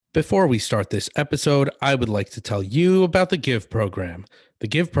Before we start this episode, I would like to tell you about the Give program. The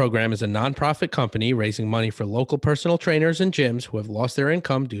Give program is a nonprofit company raising money for local personal trainers and gyms who have lost their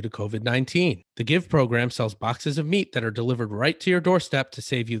income due to COVID-19. The Give program sells boxes of meat that are delivered right to your doorstep to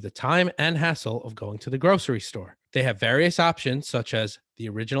save you the time and hassle of going to the grocery store. They have various options such as the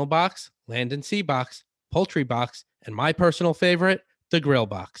original box, land and sea box, poultry box, and my personal favorite, the grill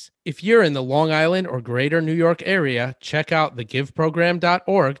box. If you're in the Long Island or greater New York area, check out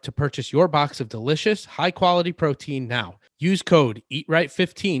thegiveprogram.org to purchase your box of delicious, high-quality protein now. Use code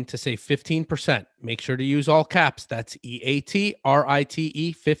EATRIGHT15 to save 15%. Make sure to use all caps. That's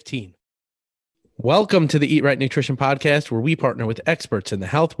EATRITE 15. Welcome to the Eat Right Nutrition Podcast, where we partner with experts in the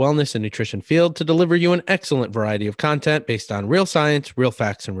health, wellness, and nutrition field to deliver you an excellent variety of content based on real science, real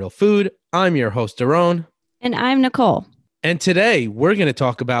facts, and real food. I'm your host, Daron. And I'm Nicole. And today we're going to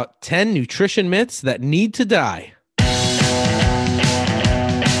talk about 10 nutrition myths that need to die.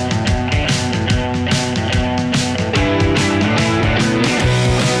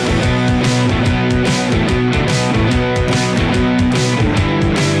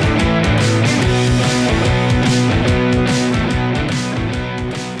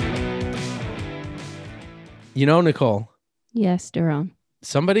 You know, Nicole. Yes, Daron.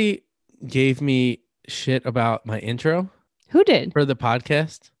 Somebody gave me shit about my intro. Who did? For the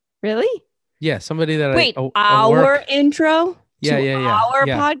podcast. Really? Yeah, somebody that Wait, our intro yeah, to our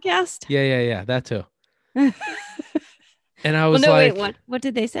yeah. podcast? Yeah, that too. And I was wait, what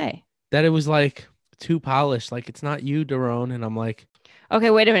did they say? That it was like too polished, like it's not you, Daron. And I'm like, okay,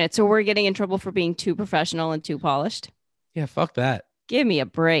 wait a minute. So we're getting in trouble for being too professional and too polished? Yeah, fuck that. Give me a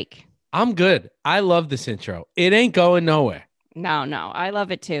break. I'm good. I love this intro. It ain't going nowhere. No, I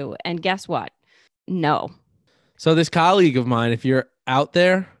love it too. And guess what? No. So this colleague of mine, if you're out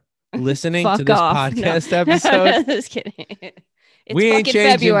there listening to this podcast episode, just kidding. It's we ain't changing,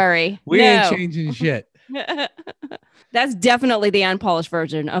 February. We ain't changing shit. That's definitely the unpolished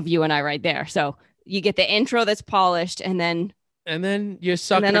version of you and I right there. So you get the intro that's polished, and then you're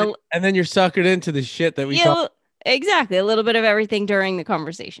suckered, and then you're suckered into the shit that we talk. Exactly, a little bit of everything during the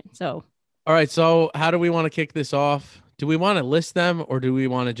conversation. So, all right. So how do we want to kick this off? Do we want to list them, or do we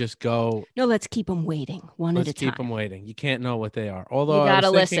want to just go? No, let's keep them waiting one at a time. Let's keep them waiting. You can't know what they are. Although I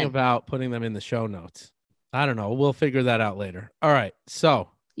was thinking about putting them in the show notes. I don't know. We'll figure that out later. All right. So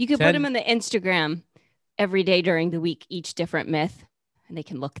you could put them in the Instagram every day during the week, each different myth, and they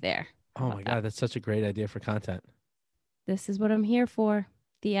can look there. Oh my God. That's such a great idea for content. This is what I'm here for.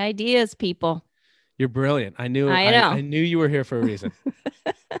 The ideas, people. You're brilliant. I knew you were here for a reason.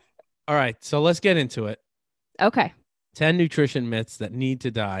 All right. So let's get into it. Okay. 10 nutrition myths that need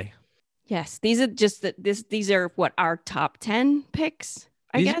to die. Yes, these are just these are what our top 10 picks.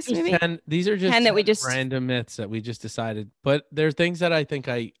 I guess maybe 10, these are just 10 that we just random myths that we just decided. But there's things that I think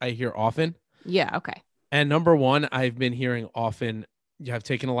I hear often. Yeah. Okay. And number one, I've been hearing often. I've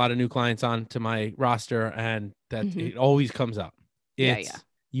taken a lot of new clients on to my roster, and that it always comes up.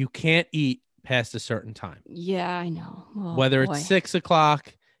 You can't eat past a certain time. Yeah, I know. Oh, whether it's 6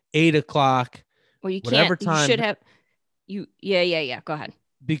 o'clock, 8 o'clock. Well, you can't. Time, you should have. Yeah. Go ahead.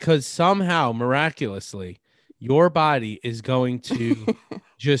 Because somehow, miraculously, your body is going to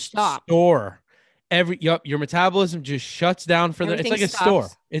just store your metabolism just shuts down for it's like a store.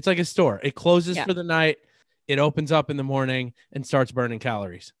 It's like a store. It closes for the night. It opens up in the morning and starts burning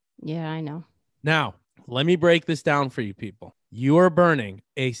calories. Yeah, I know. Now, let me break this down for you people. You are burning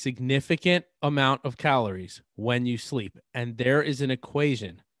a significant amount of calories when you sleep. And there is an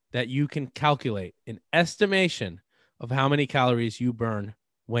equation that you can calculate, an estimation of how many calories you burn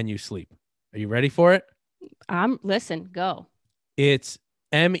when you sleep. Are you ready for it? Listen, go. It's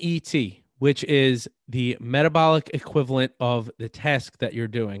MET, which is the metabolic equivalent of the task that you're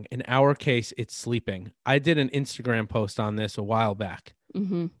doing. In our case, it's sleeping. I did an Instagram post on this a while back.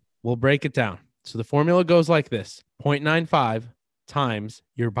 We'll break it down. So the formula goes like this: 0.95 times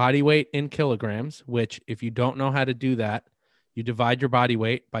your body weight in kilograms, which if you don't know how to do that, you divide your body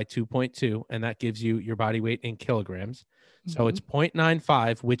weight by 2.2, and that gives you your body weight in kilograms. So it's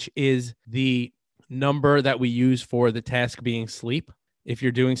 0.95, which is the number that we use for the task being sleep. If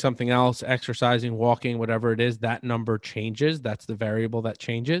you're doing something else, exercising, walking, whatever it is, that number changes. That's the variable that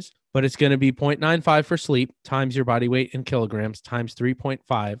changes. But it's going to be 0.95 for sleep times your body weight in kilograms times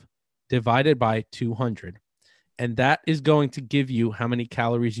 3.5 divided by 200. And that is going to give you how many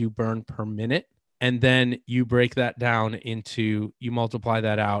calories you burn per minute. And then you break that down into, you multiply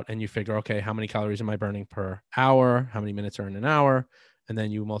that out and you figure, okay, how many calories am I burning per hour? How many minutes are in an hour? And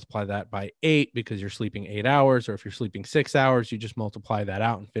then you multiply that by 8 because you're sleeping 8 hours. Or if you're sleeping 6 hours, you just multiply that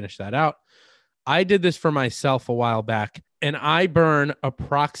out and finish that out. I did this for myself a while back. And I burn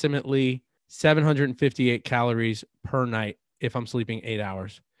approximately 758 calories per night if I'm sleeping 8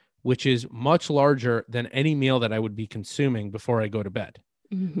 hours, which is much larger than any meal that I would be consuming before I go to bed.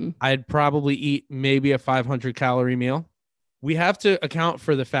 Mm-hmm. I'd probably eat maybe a 500 calorie meal. We have to account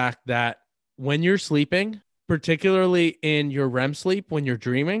for the fact that when you're sleeping, particularly in your REM sleep, when you're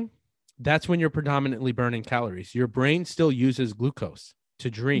dreaming, that's when you're predominantly burning calories. Your brain still uses glucose to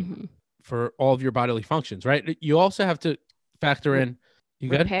dream Mm-hmm. for all of your bodily functions, right? You also have to factor in, you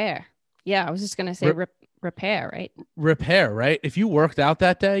good? Repair. Yeah, I was just gonna say repair, right? Repair, right? If you worked out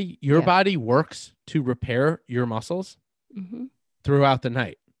that day, your Yeah. body works to repair your muscles Mm-hmm. throughout the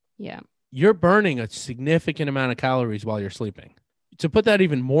night. Yeah. You're burning a significant amount of calories while you're sleeping. To put that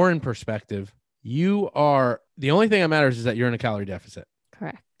even more in perspective, the only thing that matters is that you're in a calorie deficit.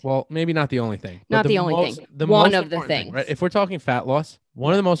 Correct. Well, maybe not the only thing, but Not the only thing. The One most of the important thing, things. right? If we're talking fat loss,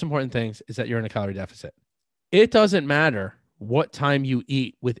 one of the most important things is that you're in a calorie deficit. It doesn't matter what time you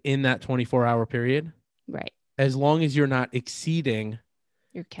eat within that 24-hour period, Right. as long as you're not exceeding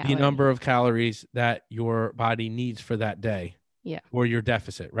Your the calorie. number of calories that your body needs for that day. Yeah. Or your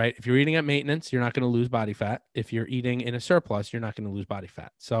deficit, right? If you're eating at maintenance, you're not going to lose body fat. If you're eating in a surplus, you're not going to lose body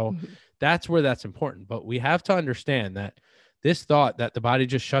fat. So that's where that's important. But we have to understand that this thought that the body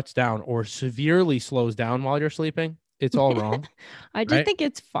just shuts down or severely slows down while you're sleeping, it's all wrong. I do right? think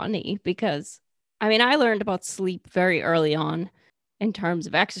it's funny because, I mean, I learned about sleep very early on in terms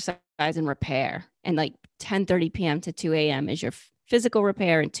of exercise and repair. And like 10:30 p.m. to 2 a.m. is your physical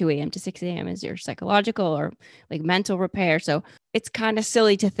repair, and 2 a.m. to 6 a.m. is your psychological or like mental repair. So it's kind of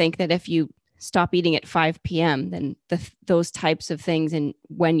silly to think that if you stop eating at 5 p.m., then those types of things and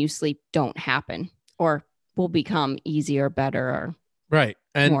when you sleep don't happen or will become easier, better, or right.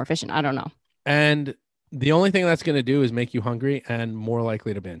 And more efficient. I don't know. And the only thing that's going to do is make you hungry and more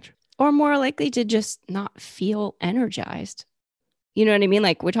likely to binge. Or more likely to just not feel energized. You know what I mean?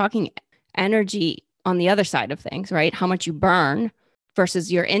 Like we're talking energy on the other side of things, right? How much you burn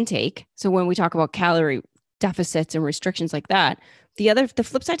versus your intake. So when we talk about calorie deficits and restrictions like that, the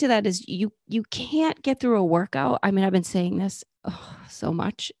flip side to that is you can't get through a workout. I mean, I've been saying this so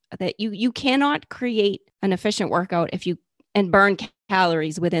much that you cannot create an efficient workout and burn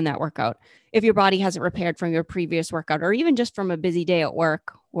calories within that workout if your body hasn't repaired from your previous workout or even just from a busy day at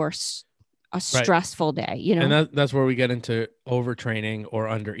work or a stressful day, you know? And that's where we get into overtraining or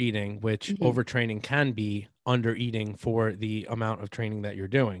undereating, which overtraining can be undereating for the amount of training that you're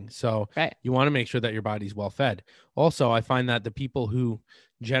doing. So you want to make sure that your body's well fed. Also, I find that the people who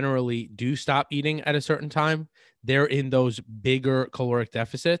generally do stop eating at a certain time, they're in those bigger caloric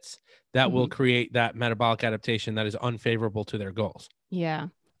deficits that will create that metabolic adaptation that is unfavorable to their goals. Yeah.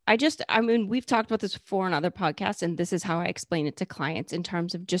 I mean, we've talked about this before on other podcasts, and this is how I explain it to clients in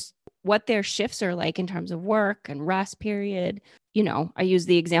terms of just what their shifts are like in terms of work and rest period. You know, I use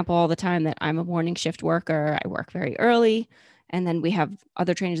the example all the time that I'm a morning shift worker. I work very early. And then we have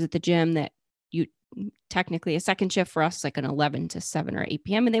other trainers at the gym that technically a second shift for us, like an 11 to 7 or 8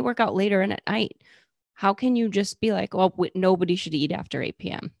 p.m. and they work out later and at night. How can you just be like, well, nobody should eat after 8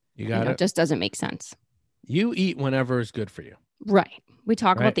 p.m.? You got it. It just doesn't make sense. You eat whenever is good for you. Right. We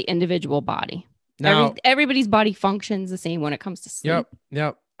talk about the individual body. Now, everybody's body functions the same when it comes to sleep.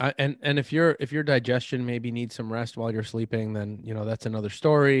 Yep. And if your digestion maybe needs some rest while you're sleeping, then that's another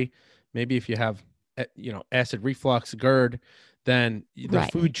story. Maybe if you have acid reflux, GERD, then the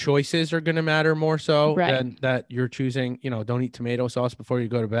food choices are going to matter more so than that you're choosing. Don't eat tomato sauce before you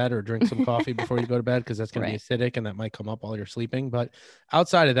go to bed or drink some coffee before you go to bed because that's going to be acidic and that might come up while you're sleeping. But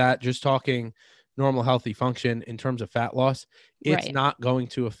outside of that, just talking normal healthy function in terms of fat loss, it's not going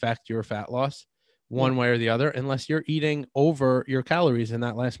to affect your fat loss one way or the other unless you're eating over your calories in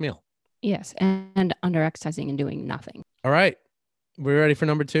that last meal. Yes, and under exercising and doing nothing. All right. We ready for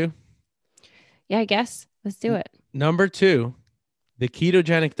number 2? Yeah, I guess. Let's do it. Number 2, the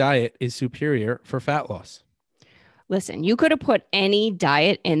ketogenic diet is superior for fat loss. Listen, you could have put any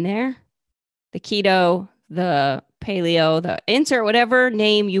diet in there. The keto, the paleo, the insert whatever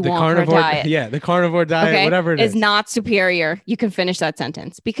name you want for a diet. Yeah, the carnivore diet, whatever it is. Not superior. You can finish that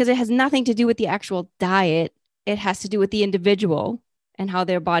sentence because it has nothing to do with the actual diet. It has to do with the individual and how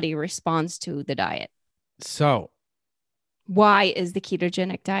their body responds to the diet. So why is the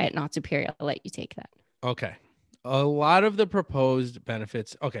ketogenic diet not superior? I'll let you take that. Okay. A lot of the proposed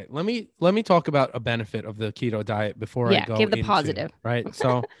benefits. Okay, let me talk about a benefit of the keto diet before I go give the positive. Right.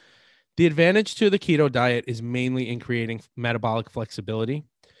 So the advantage to the keto diet is mainly in creating metabolic flexibility,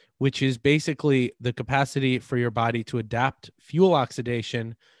 which is basically the capacity for your body to adapt fuel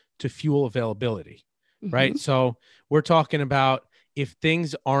oxidation to fuel availability, right? So we're talking about if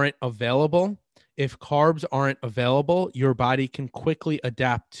things aren't available, if carbs aren't available, your body can quickly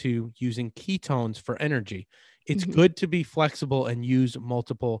adapt to using ketones for energy. It's good to be flexible and use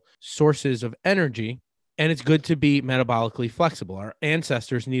multiple sources of energy. And it's good to be metabolically flexible. Our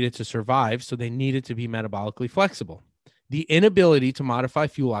ancestors needed to survive, so they needed to be metabolically flexible. The inability to modify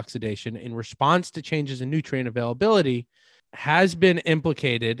fuel oxidation in response to changes in nutrient availability has been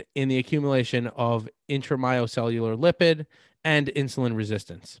implicated in the accumulation of intramyocellular lipid and insulin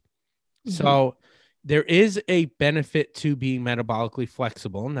resistance. So there is a benefit to being metabolically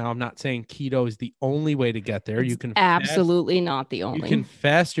flexible. Now, I'm not saying keto is the only way to get there. It's you can absolutely not the only. You can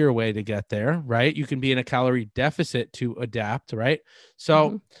fast your way to get there, right? You can be in a calorie deficit to adapt, right?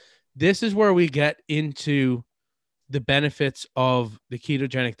 So this is where we get into the benefits of the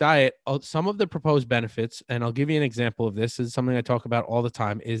ketogenic diet. Some of the proposed benefits, and I'll give you an example of this, is something I talk about all the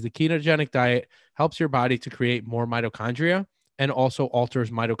time, is the ketogenic diet helps your body to create more mitochondria and also alters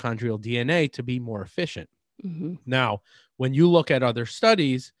mitochondrial DNA to be more efficient. Now, when you look at other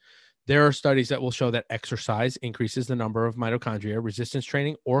studies, there are studies that will show that exercise increases the number of mitochondria, resistance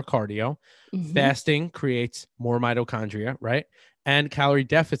training or cardio. Fasting creates more mitochondria, right? And calorie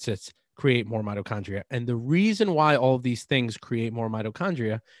deficits create more mitochondria. And the reason why all of these things create more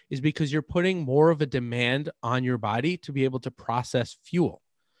mitochondria is because you're putting more of a demand on your body to be able to process fuel.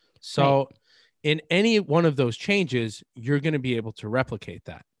 So in any one of those changes, you're going to be able to replicate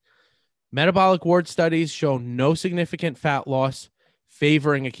that. Metabolic ward studies show no significant fat loss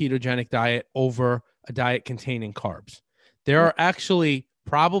favoring a ketogenic diet over a diet containing carbs. There are actually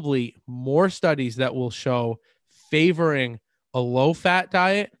probably more studies that will show favoring a low-fat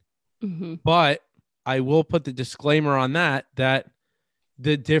diet, but I will put the disclaimer on that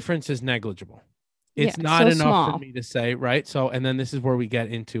the difference is negligible. It's not enough for me to say, right? So, and then this is where we get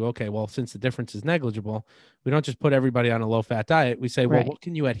into, okay, well, since the difference is negligible, we don't just put everybody on a low-fat diet. We say, well, what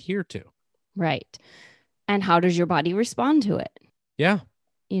can you adhere to? Right. And how does your body respond to it? Yeah.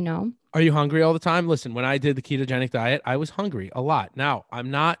 You know, are you hungry all the time? Listen, when I did the ketogenic diet, I was hungry a lot. Now,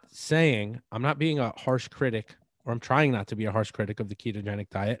 I'm not being a harsh critic, or I'm trying not to be a harsh critic of the ketogenic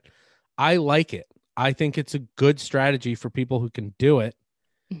diet. I like it. I think it's a good strategy for people who can do it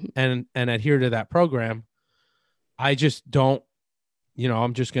and adhere to that program. I just don't,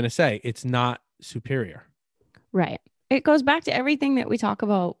 I'm just going to say it's not superior. Right. It goes back to everything that we talk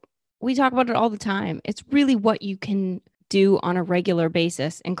about. We talk about it all the time. It's really what you can do on a regular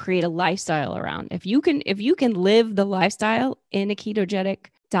basis and create a lifestyle around. If you can live the lifestyle in a ketogenic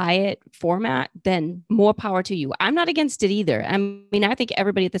diet format, then more power to you. I'm not against it either. I mean, I think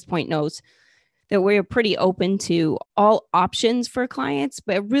everybody at this point knows that we're pretty open to all options for clients,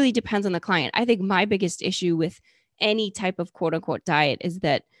 but it really depends on the client. I think my biggest issue with any type of quote unquote diet is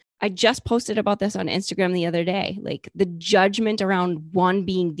that I just posted about this on Instagram the other day. Like the judgment around one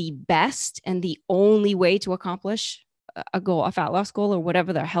being the best and the only way to accomplish a goal, a fat loss goal, or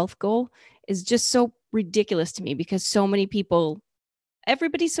whatever their health goal, is just so ridiculous to me, because so many people,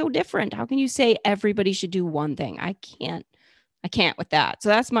 everybody's so different. How can you say everybody should do one thing? I can't with that. So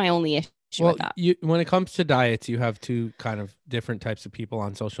that's my only issue with that. When it comes to diets, you have two kind of different types of people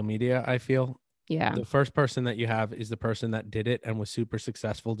on social media, I feel. Yeah. The first person that you have is the person that did it and was super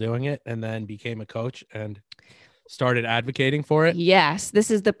successful doing it and then became a coach and started advocating for it. Yes.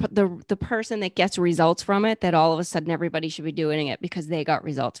 This is the person that gets results from it, that all of a sudden everybody should be doing it because they got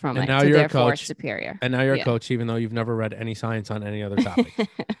results from it. Now so you're therefore a coach. Superior. And now you're a coach, even though you've never read any science on any other topic.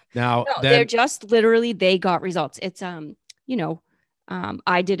 Now they're just literally, they got results. It's,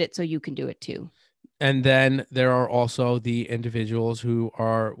 I did it, so you can do it too. And then there are also the individuals who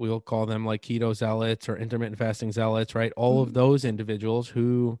are, we'll call them like keto zealots or intermittent fasting zealots, right? All of those individuals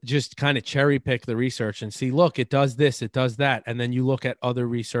who just kind of cherry pick the research and see, look, it does this, it does that. And then you look at other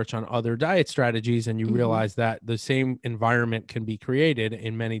research on other diet strategies and you realize that the same environment can be created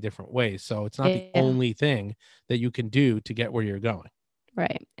in many different ways. So it's not the only thing that you can do to get where you're going.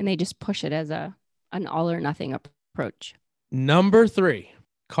 Right. And they just push it as an all or nothing approach. Number 3,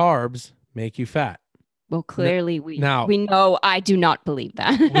 carbs make you fat. Well, clearly we know I do not believe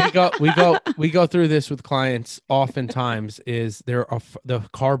that. we go through this with clients oftentimes. Is the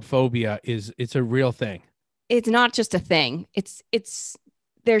carb phobia it's a real thing. It's not just a thing.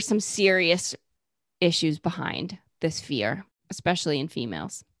 There's some serious issues behind this fear, especially in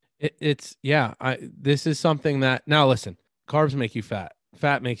females. This is something that, now listen, carbs make you fat.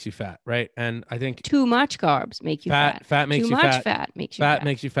 Fat makes you fat, right? And I think too much carbs make you fat. Fat makes you fat. Too much fat makes you fat. Fat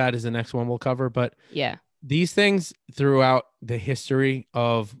makes you fat is the next one we'll cover. But yeah, these things throughout the history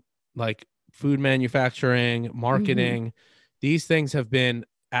of like food manufacturing, marketing, these things have been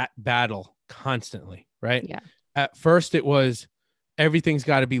at battle constantly, right? Yeah. At first it was everything's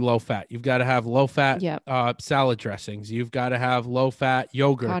got to be low fat. You've got to have low fat Yep. salad dressings. You've got to have low fat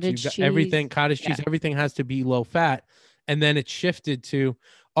yogurts. Cottage You've got cheese. everything, cottage cheese, everything has to be low fat. And then it's shifted to,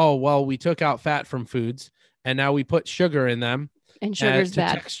 oh, well, we took out fat from foods and now we put sugar in them. And sugar's to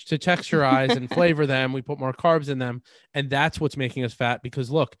bad. To texturize and flavor them. We put more carbs in them. And that's what's making us fat, because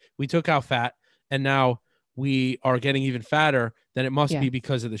look, we took out fat and now we are getting even fatter. Then it must be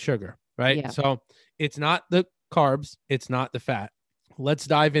because of the sugar, right? Yeah. So it's not the carbs, it's not the fat. Let's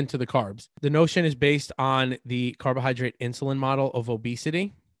dive into the carbs. The notion is based on the carbohydrate insulin model of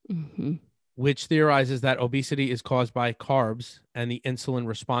obesity, which theorizes that obesity is caused by carbs and the insulin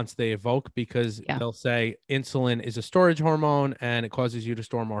response they evoke, because they'll say insulin is a storage hormone and it causes you to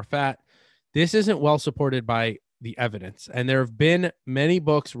store more fat. This isn't well supported by the evidence. And there have been many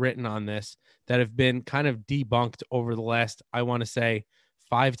books written on this that have been kind of debunked over the last, I want to say,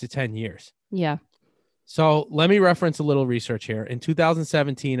 5 to 10 years. Yeah. So let me reference a little research here. In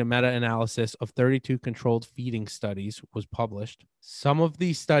 2017, a meta-analysis of 32 controlled feeding studies was published. Some of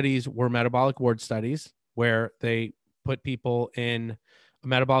these studies were metabolic ward studies, where they put people in a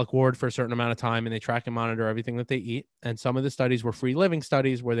metabolic ward for a certain amount of time and they track and monitor everything that they eat. And some of the studies were free living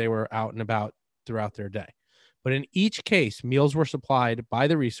studies, where they were out and about throughout their day. But in each case, meals were supplied by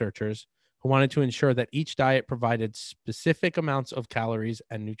the researchers who wanted to ensure that each diet provided specific amounts of calories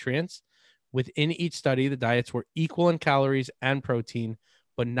and nutrients. Within each study, the diets were equal in calories and protein,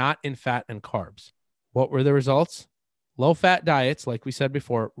 but not in fat and carbs. What were the results? Low-fat diets, like we said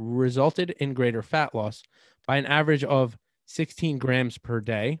before, resulted in greater fat loss by an average of 16 grams per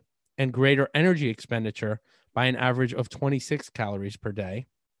day and greater energy expenditure by an average of 26 calories per day.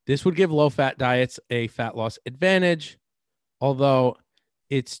 This would give low-fat diets a fat loss advantage, although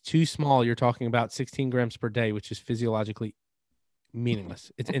it's too small. You're talking about 16 grams per day, which is physiologically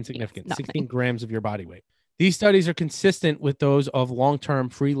meaningless. It's insignificant. 16 grams of your body weight. These studies are consistent with those of long-term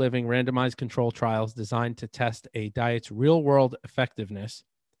free living randomized control trials designed to test a diet's real-world effectiveness,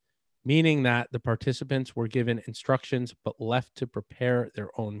 meaning that the participants were given instructions but left to prepare their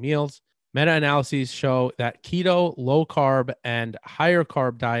own meals. Meta-analyses show that keto, low carb, and higher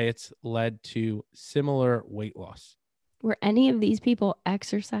carb diets led to similar weight loss. Were any of these people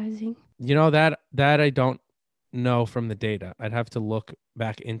exercising? You know, that I don't know from the data. I'd have to look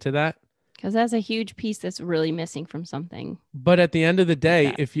back into that, because that's a huge piece that's really missing from something. But at the end of the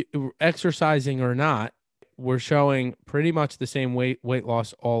day, if you exercising or not, we're showing pretty much the same weight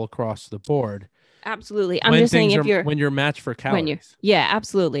loss all across the board. Absolutely. I'm just saying when you're matched for calories. Yeah,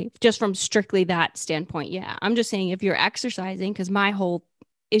 absolutely. Just from strictly that standpoint. Yeah. I'm just saying if you're exercising, because my whole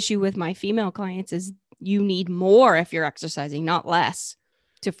issue with my female clients is you need more if you're exercising, not less.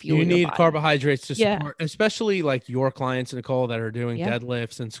 To fuel you need body. Carbohydrates to support, especially like your clients, Nicole, that are doing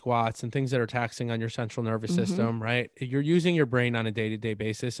deadlifts and squats and things that are taxing on your central nervous system, right? You're using your brain on a day-to-day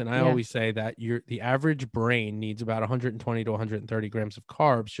basis. And I always say that the average brain needs about 120 to 130 grams of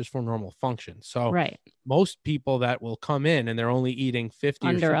carbs just for normal function. So most people that will come in and they're only eating 50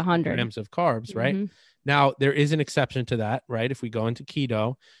 under or 100 grams of carbs, right? Now, there is an exception to that, right? If we go into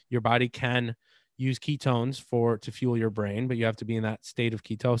keto, your body can use ketones to fuel your brain, but you have to be in that state of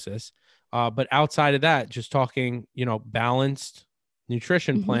ketosis. But outside of that, just talking, balanced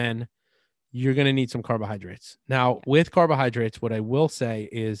nutrition plan, you're going to need some carbohydrates. Now, with carbohydrates, what I will say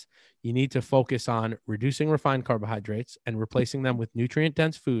is you need to focus on reducing refined carbohydrates and replacing them with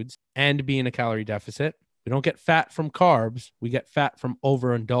nutrient-dense foods and be in a calorie deficit. We don't get fat from carbs. We get fat from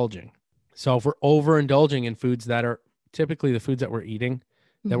overindulging. So if we're overindulging in foods that are typically the foods that we're eating,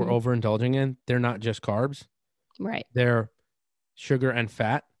 that we're overindulging in, they're not just carbs. Right. They're sugar and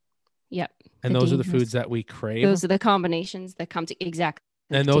fat. Yep. And those are the foods that we crave. Those are the combinations that come to exactly.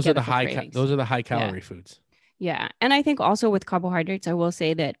 And those are the high calorie foods. Yeah. And I think also with carbohydrates, I will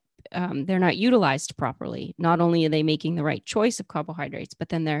say that they're not utilized properly. Not only are they making the right choice of carbohydrates, but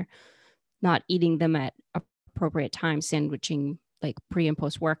then they're not eating them at appropriate times, sandwiching like pre and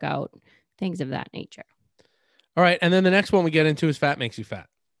post workout, things of that nature. All right. And then the next one we get into is fat makes you fat.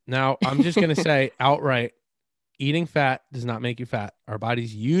 Now, I'm just going to say outright, eating fat does not make you fat. Our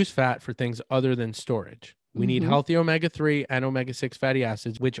bodies use fat for things other than storage. We need healthy omega-3 and omega-6 fatty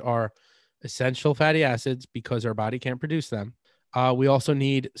acids, which are essential fatty acids because our body can't produce them. We also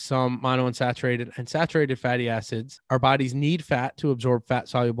need some monounsaturated and saturated fatty acids. Our bodies need fat to absorb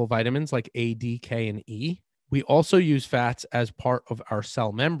fat-soluble vitamins like A, D, K, and E. We also use fats as part of our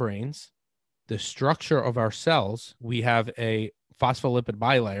cell membranes. The structure of our cells, we have a phospholipid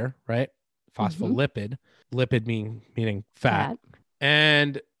bilayer, right? Phospholipid, lipid meaning fat,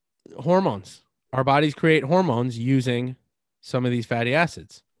 and hormones. Our bodies create hormones using some of these fatty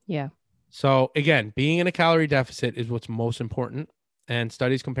acids. Yeah. So again, being in a calorie deficit is what's most important. And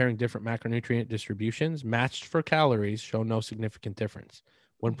studies comparing different macronutrient distributions matched for calories show no significant difference.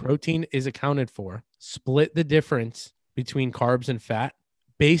 When protein is accounted for, split the difference between carbs and fat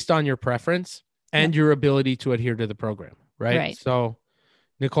based on your preference and your ability to adhere to the program, right? So,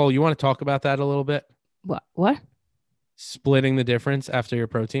 Nicole, you want to talk about that a little bit? What? Splitting the difference after your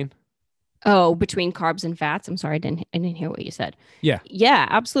protein? Oh, between carbs and fats. I'm sorry, I didn't hear what you said. Yeah. Yeah,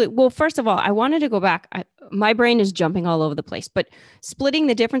 absolutely. Well, first of all, I wanted to go back. My brain is jumping all over the place, but splitting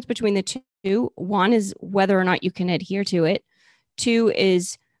the difference between the two, one is whether or not you can adhere to it. Two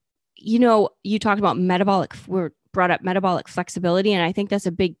is, you talked about we're brought up metabolic flexibility. And I think that's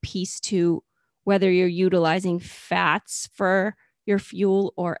a big piece to whether you're utilizing fats for your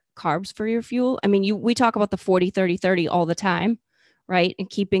fuel or carbs for your fuel. I mean, we talk about the 40-30-30 all the time, right? And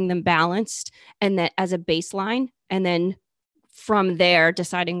keeping them balanced and that as a baseline. And then from there,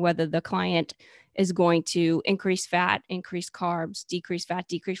 deciding whether the client is going to increase fat, increase carbs, decrease fat,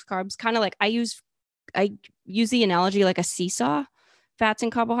 decrease carbs. Kind of like I use the analogy like a seesaw, fats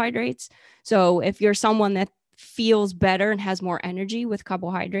and carbohydrates. So if you're someone that feels better and has more energy with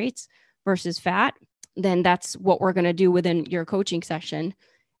carbohydrates versus fat, then that's what we're going to do within your coaching session,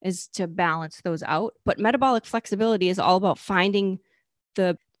 is to balance those out. But metabolic flexibility is all about finding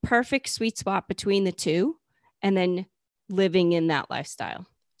the perfect sweet spot between the two and then living in that lifestyle.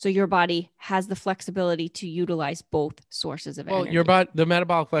 So your body has the flexibility to utilize both sources of energy. Well, the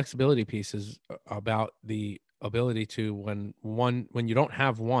metabolic flexibility piece is about the ability to, when you don't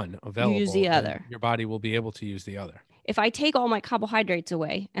have one available, you use the other. Your body will be able to use the other. If I take all my carbohydrates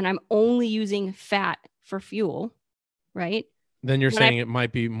away and I'm only using fat for fuel, right? Then you're saying it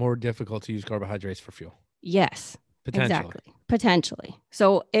might be more difficult to use carbohydrates for fuel. Yes. Potentially. Potentially.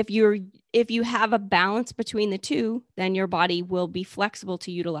 So if you have a balance between the two, then your body will be flexible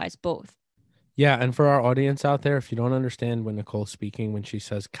to utilize both. Yeah. And for our audience out there, if you don't understand when Nicole's speaking, when she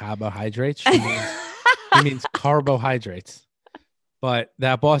says carbohydrates, she means carbohydrates. But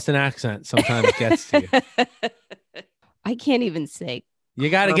that Boston accent sometimes gets to you. I can't even say.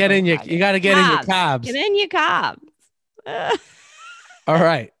 You got to get in your carbs. Get in your carbs. All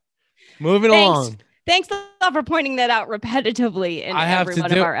right. Moving along. Thanks a lot for pointing that out repetitively in every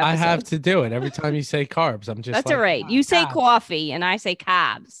one of our episodes. I have to do it every time you say carbs. I'm just That's all right. You say coffee and I say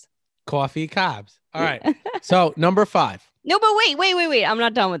carbs. Coffee, carbs. All right. So number 5. No, but wait. I'm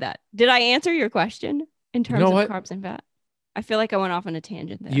not done with that. Did I answer your question in terms of carbs and fat? I feel like I went off on a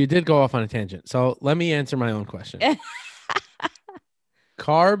tangent there. You did go off on a tangent. So let me answer my own question.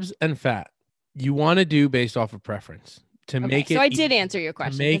 Carbs and fat, you want to do based off of preference to make it. So I did answer your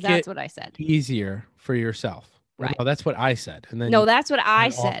question because that's what I said. Easier for yourself. Right. No, that's what I said. And then that's what I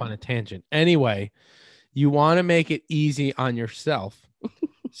said. Off on a tangent. Anyway, you want to make it easy on yourself.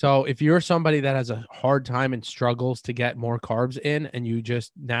 So if you're somebody that has a hard time and struggles to get more carbs in and you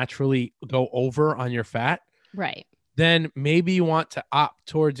just naturally go over on your fat, right, then maybe you want to opt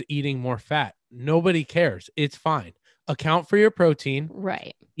towards eating more fat. Nobody cares. It's fine. Account for your protein.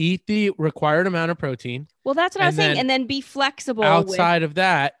 Right. Eat the required amount of protein. Well, that's what I was saying. And then be flexible. Outside of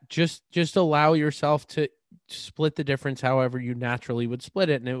that, just allow yourself to split the difference however you naturally would split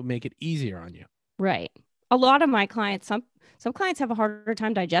it, and it would make it easier on you. Right. A lot of my clients, some clients have a harder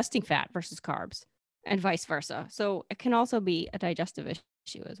time digesting fat versus carbs and vice versa. So it can also be a digestive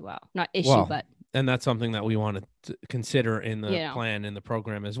issue as well. Not issue, but. And that's something that we want to consider in the plan, in the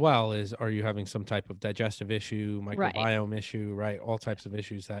program as well, is are you having some type of digestive issue, microbiome issue, right? All types of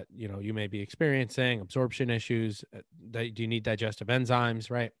issues that, you may be experiencing, absorption issues. Do you need digestive enzymes,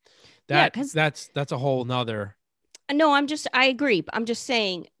 right? That's a whole nother. No, I agree. I'm just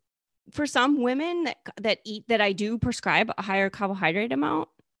saying for some women that I do prescribe a higher carbohydrate amount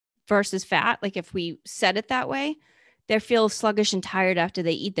versus fat, like if we set it that way, they feel sluggish and tired after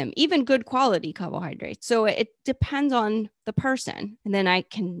they eat them, even good quality carbohydrates. So it depends on the person. And then I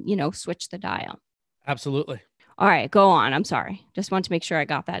can, switch the dial. Absolutely. All right, go on. I'm sorry. Just want to make sure I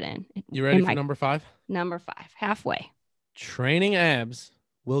got that in. You ready for number 5? Number 5, halfway. Training abs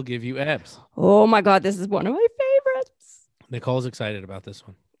will give you abs. Oh my God, this is one of my favorites. Nicole's excited about this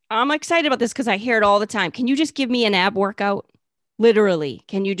one. I'm excited about this because I hear it all the time. Can you just give me an ab workout? Literally,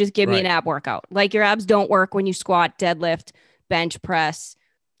 can you just give me an ab workout? Like your abs don't work when you squat, deadlift, bench press.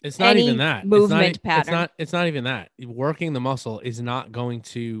 It's not even that movement pattern. It's not even that. Working the muscle is not going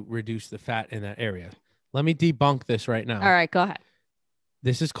to reduce the fat in that area. Let me debunk this right now. All right, go ahead.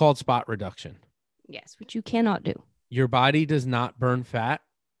 This is called spot reduction. Yes, which you cannot do. Your body does not burn fat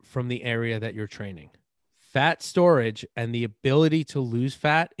from the area that you're training. Fat storage and the ability to lose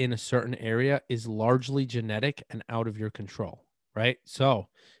fat in a certain area is largely genetic and out of your control. Right. So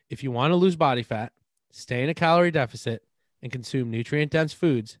if you want to lose body fat, stay in a calorie deficit, and consume nutrient dense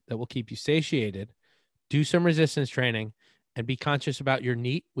foods that will keep you satiated, do some resistance training, and be conscious about your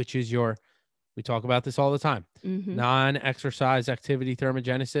NEAT, which is your, we talk about this all the time, non-exercise activity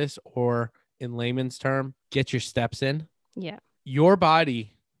thermogenesis, or in layman's term, get your steps in. Yeah. Your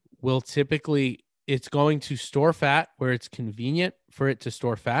body will typically, it's going to store fat where it's convenient for it to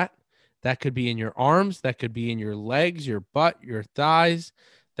store fat. That could be in your arms. That could be in your legs, your butt, your thighs.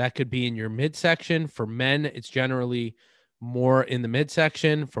 That could be in your midsection. For men, it's generally more in the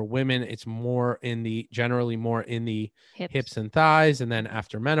midsection. For women, it's more in the, generally more in the hips and thighs. And then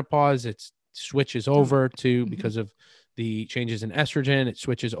after menopause, it switches over to, because of the changes in estrogen, it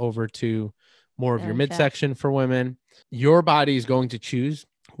switches over to more of your midsection for women. Your body is going to choose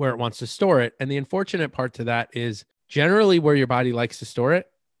where it wants to store it. And the unfortunate part to that is generally where your body likes to store it,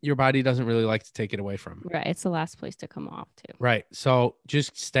 your body doesn't really like to take it away from. Right. It's the last place to come off too. Right. So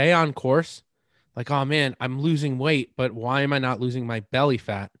just stay on course. Like, oh man, I'm losing weight, but why am I not losing my belly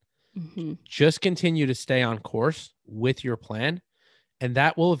fat? Just continue to stay on course with your plan, and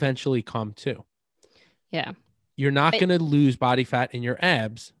that will eventually come too. Yeah. You're not going to lose body fat in your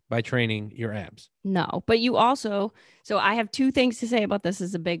abs by training your abs. No, but you also, so I have two things to say about this. This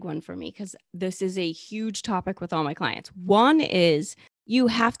is a big one for me because this is a huge topic with all my clients. One is you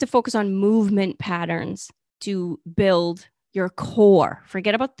have to focus on movement patterns to build your core.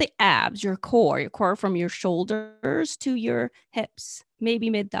 Forget about the abs, your core from your shoulders to your hips, maybe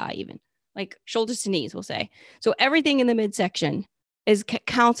mid-thigh even, like shoulders to knees, we'll say. So everything in the midsection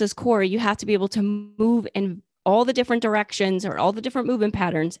counts as core. You have to be able to move in all the different directions or all the different movement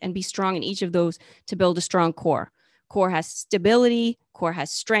patterns and be strong in each of those to build a strong core. Core has stability, core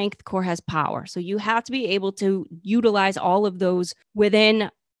has strength, core has power. So you have to be able to utilize all of those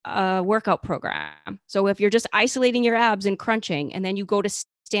within a workout program. So if you're just isolating your abs and crunching, and then you go to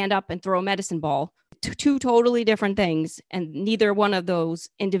stand up and throw a medicine ball, two totally different things. And neither one of those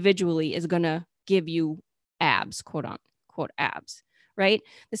individually is going to give you abs, quote unquote abs, right?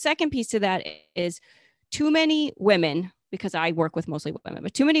 The second piece to that is too many women, because I work with mostly women,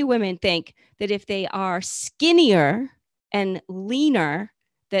 but too many women think that if they are skinnier and leaner,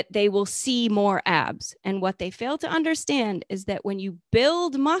 that they will see more abs. And what they fail to understand is that when you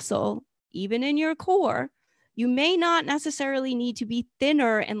build muscle, even in your core, you may not necessarily need to be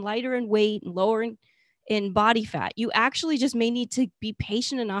thinner and lighter in weight and lower in body fat. You actually just may need to be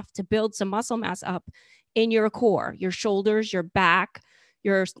patient enough to build some muscle mass up in your core, your shoulders, your back,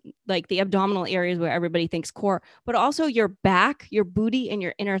 your like the abdominal areas where everybody thinks core, but also your back, your booty, and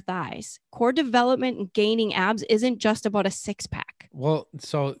your inner thighs. Core development and gaining abs isn't just about a six pack. Well,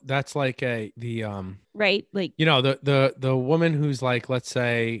 so that's like right, like, you know, the woman who's like, let's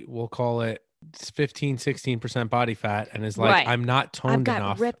say we'll call it 15-16% body fat and is like, right, I'm not toned enough.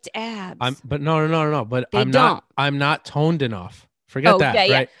 I've got ripped abs. But no. But I'm not toned enough. Forget that. Yeah, right.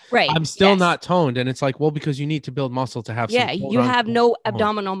 Yeah. Right. I'm still not toned. And it's like, well, because you need to build muscle to have. Yeah. You have no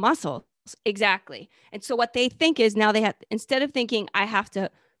abdominal muscles. Exactly. And so what they think is now they have, instead of thinking I have to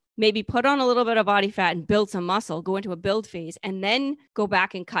maybe put on a little bit of body fat and build some muscle, go into a build phase, and then go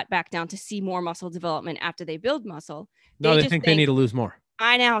back and cut back down to see more muscle development after they build muscle. No, they think they need to lose more.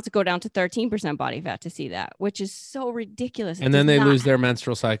 I now have to go down to 13% body fat to see that, which is so ridiculous. And then they lose their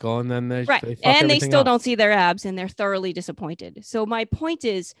menstrual cycle, and then they and they still don't see their abs, and they're thoroughly disappointed. So my point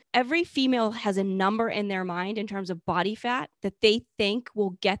is, every female has a number in their mind in terms of body fat that they think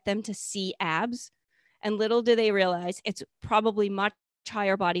will get them to see abs, and little do they realize it's probably much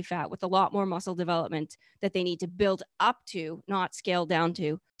higher body fat with a lot more muscle development that they need to build up to, not scale down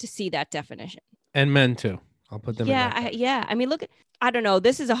to see that definition. And men too. I'll put them in that. Yeah. I mean, look, I don't know.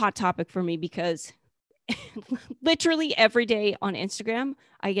 This is a hot topic for me because literally every day on Instagram,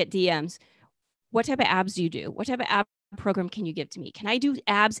 I get DMs. What type of abs do you do? What type of ab program can you give to me? Can I do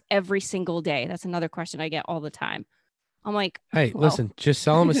abs every single day? That's another question I get all the time. I'm like, hey, listen, just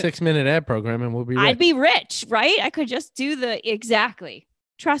sell them a 6-minute ad program and we'll be rich. I'd be rich, right? I could just do exactly.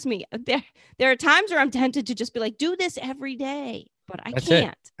 Trust me. There are times where I'm tempted to just be like, do this every day. But I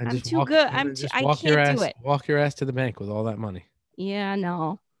can't. I'm too good. I can't do it. Walk your ass to the bank with all that money. Yeah,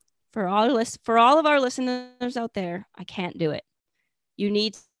 no. For all of our listeners out there, I can't do it. You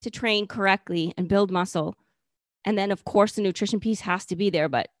need to train correctly and build muscle. And then, of course, the nutrition piece has to be there.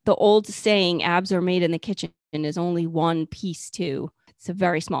 But the old saying, abs are made in the kitchen, is only one piece too. It's a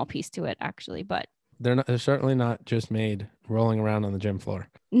very small piece to it, actually. But they're certainly not just made rolling around on the gym floor.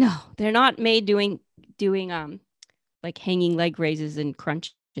 No, they're not made doing like hanging leg raises and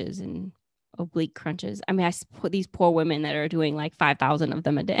crunches and oblique crunches. I mean, I put these poor women that are doing like 5,000 of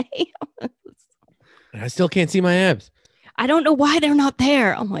them a day. I still can't see my abs. I don't know why they're not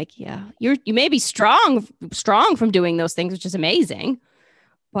there. I'm like, yeah, you may be strong from doing those things, which is amazing.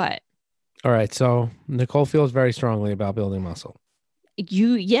 But All right. So Nicole feels very strongly about building muscle.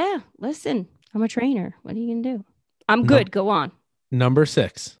 listen, I'm a trainer. What are you going to do? I'm Num- good. Go on. Number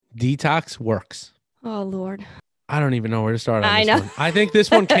 6, detox works. Oh, Lord. I don't even know where to start on I this know. one. I think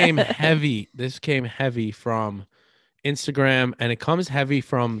this one came heavy. This came heavy from Instagram, and it comes heavy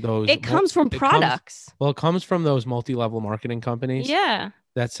from those. It comes from products. It comes from those multi-level marketing companies Yeah.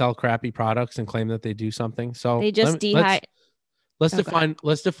 that sell crappy products and claim that they do something. So They just let's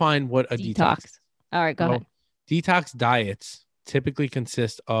define what a detox. All right, go ahead. Detox diets typically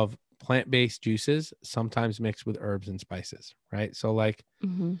consist of plant-based juices, sometimes mixed with herbs and spices, right? So like,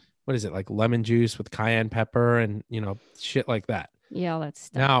 what is it? Like lemon juice with cayenne pepper and, shit like that. Yeah, all that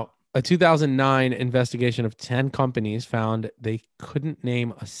stuff. Now, a 2009 investigation of 10 companies found they couldn't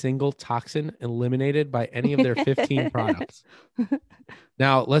name a single toxin eliminated by any of their 15 products.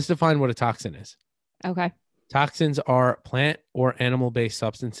 Now, let's define what a toxin is. Okay. Toxins are plant or animal-based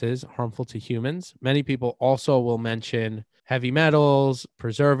substances harmful to humans. Many people also will mention heavy metals,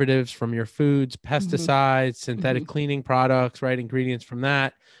 preservatives from your foods, pesticides, synthetic cleaning products, right? Ingredients from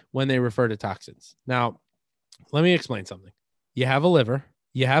that when they refer to toxins. Now, let me explain something. You have a liver,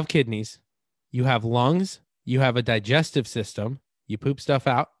 you have kidneys, you have lungs, you have a digestive system, you poop stuff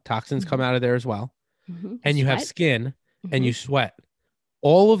out, toxins come out of there as well, and you have skin and you sweat.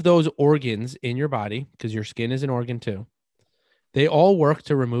 All of those organs in your body, because your skin is an organ too, they all work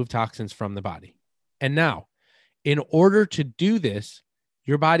to remove toxins from the body. And now, in order to do this,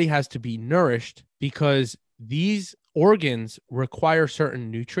 your body has to be nourished because these organs require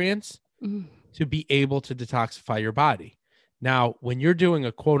certain nutrients to be able to detoxify your body. Now, when you're doing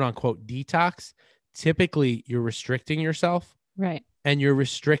a quote unquote detox, typically you're restricting yourself. Right. And you're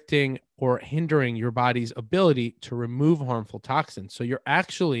restricting or hindering your body's ability to remove harmful toxins. So you're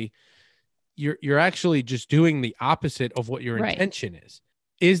actually just doing the opposite of what your intention is.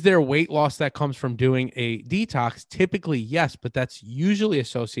 Is there weight loss that comes from doing a detox? Typically, yes, but that's usually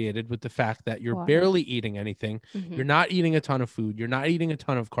associated with the fact that you're barely eating anything. You're not eating a ton of food. You're not eating a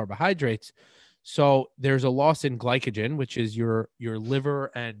ton of carbohydrates. So there's a loss in glycogen, which is your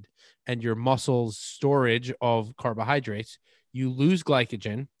liver and your muscles' storage of carbohydrates. You lose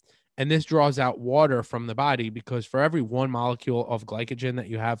glycogen, and this draws out water from the body because for every 1 molecule of glycogen that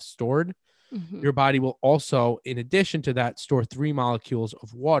you have stored, your body will also, in addition to that, store 3 molecules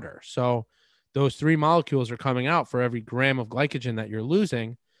of water. So those 3 molecules are coming out for every gram of glycogen that you're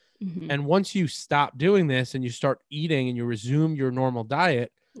losing. And once you stop doing this and you start eating and you resume your normal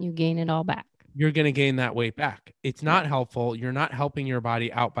diet, you gain it all back. You're going to gain that weight back. It's not helpful. You're not helping your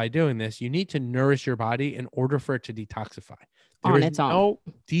body out by doing this. You need to nourish your body in order for it to detoxify. There on is its own. no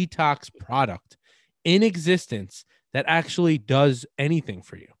detox product in existence that actually does anything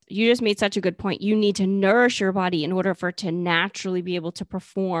for you. You just made such a good point. You need to nourish your body in order for it to naturally be able to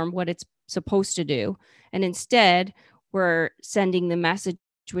perform what it's supposed to do. And instead, we're sending the message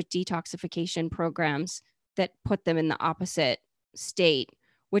with detoxification programs that put them in the opposite state,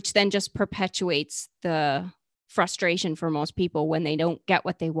 which then just perpetuates the frustration for most people when they don't get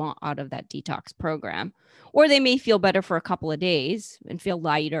what they want out of that detox program. Or they may feel better for a couple of days and feel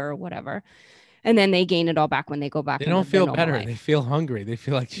lighter or whatever. And then they gain it all back when they go back. They don't feel better. Life. They feel hungry. They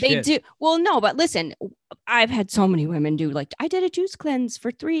feel like shit. They do. Well, no, but listen, I've had so many women do like, I did a juice cleanse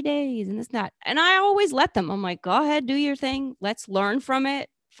for 3 days and this and that. And I always let them. I'm like, go ahead, do your thing. Let's learn from it.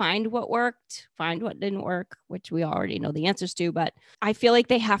 Find what worked, find what didn't work, which we already know the answers to. But I feel like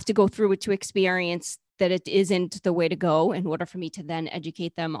they have to go through it to experience that it isn't the way to go in order for me to then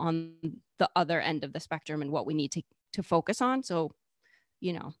educate them on the other end of the spectrum and what we need to focus on. So,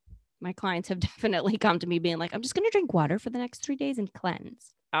 you know, my clients have definitely come to me being like, I'm just going to drink water for the next 3 days and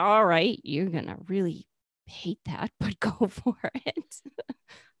cleanse. All right. You're going to really hate that, but go for it.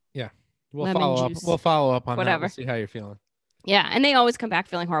 Yeah. We'll follow up on that. We'll see how you're feeling. Yeah. And they always come back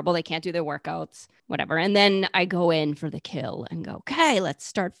feeling horrible. They can't do their workouts, whatever. And then I go in for the kill and go, okay, let's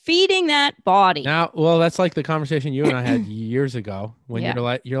start feeding that body. Now, well, that's like the conversation you and I had years ago when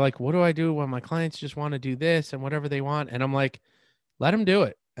you're like, what do I do when my clients just want to do this and whatever they want? And I'm like, let them do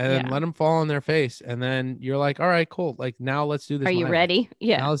it and then let them fall on their face. And then you're like, all right, cool. Like now let's do this. Are you ready?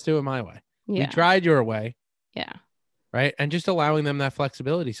 Yeah. Now let's do it my way. Yeah. We tried your way. Yeah. Right. And just allowing them that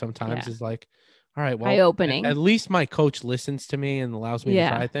flexibility sometimes is like, all right, well, eye-opening. At least my coach listens to me and allows me to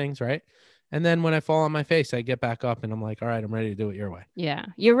try things, right? And then when I fall on my face, I get back up and I'm like, all right, I'm ready to do it your way. Yeah,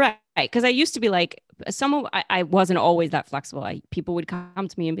 you're right. Because I used to be like, I wasn't always that flexible. People would come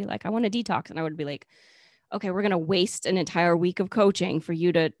to me and be like, I want to detox. And I would be like, okay, we're going to waste an entire week of coaching for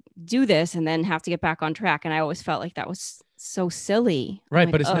you to do this and then have to get back on track. And I always felt like that was so silly. I'm Right,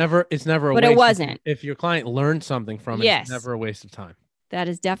 like, but ugh. it's never a But waste. it wasn't. If your client learns something from it, it's Yes, never a waste of time. that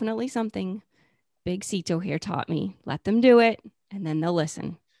is definitely something Big Cito here taught me. Let them do it, and then they'll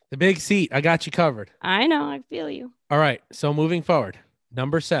listen. The big seat, I got you covered. I know. I feel you. All right, so moving forward,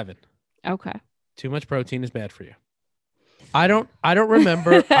 number 7, Okay. too much protein is bad for you. I don't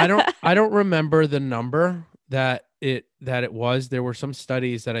remember I don't remember the number that it was. There were some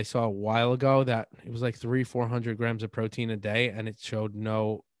studies that I saw a while ago that it was like 300-400 grams of protein a day, and it showed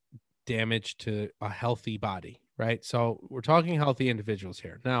no damage to a healthy body, right? So we're talking healthy individuals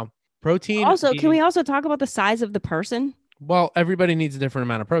here. Now, protein Also, can we also talk about the size of the person? well, everybody needs a different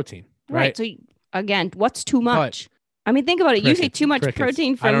amount of protein, right? So again, what's too much? I mean, think about it. You say too much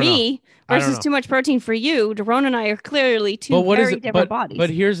protein for me versus too much protein for you. Daron and I are clearly two very different bodies. But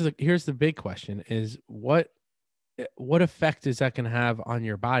here's the big question is what effect is that going to have on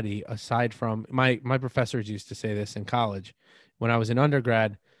your body aside from my professors used to say this in college when I was in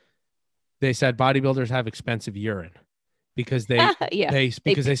undergrad. They said bodybuilders have expensive urine because they they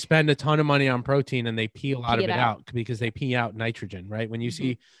spend a ton of money on protein and they pee a lot of it out because they pee out nitrogen, right? When you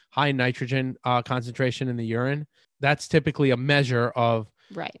see high nitrogen concentration in the urine, that's typically a measure of,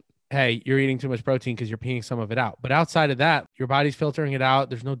 hey, you're eating too much protein because you're peeing some of it out. But outside of that, your body's filtering it out.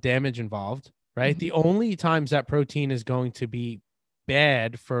 There's no damage involved, right? The only times that protein is going to be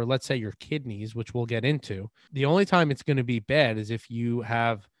bad for, let's say, your kidneys, which we'll get into, the only time it's going to be bad is if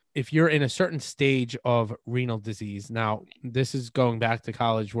you're in a certain stage of renal disease. Now, this is going back to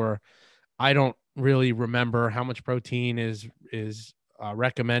college where I don't really remember how much protein is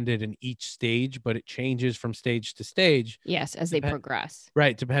recommended in each stage, but it changes from stage to stage. Yes, as they progress.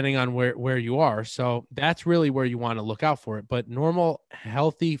 Right, depending on where you are. So that's really where you want to look out for it. But normal,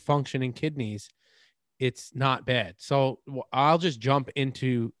 healthy, functioning kidneys, it's not bad. So I'll just jump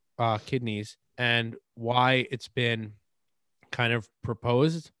into kidneys and why it's been kind of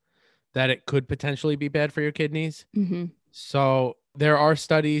proposed that it could potentially be bad for your kidneys. So there are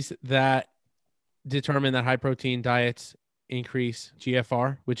studies that determine that high protein diets increase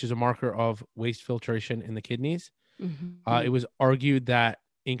GFR, which is a marker of waste filtration in the kidneys. It was argued that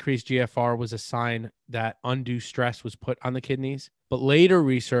increased GFR was a sign that undue stress was put on the kidneys. But later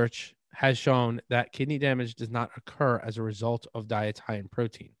research has shown that kidney damage does not occur as a result of diets high in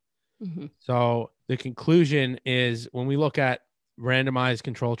protein. So the conclusion is when we look at randomized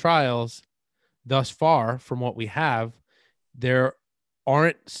control trials thus far from what we have, there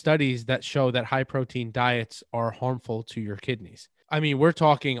aren't studies that show that high protein diets are harmful to your kidneys. I mean, we're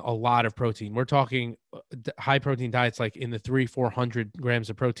talking a lot of protein. We're talking high protein diets like in the 300-400 grams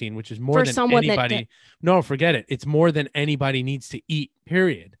of protein, which is more than anybody. No, forget it. It's more than anybody needs to eat,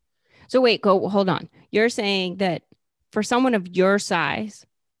 period. So wait, hold on. You're saying that for someone of your size,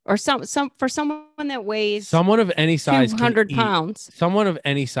 or for someone that weighs someone of any size 200 pounds, someone of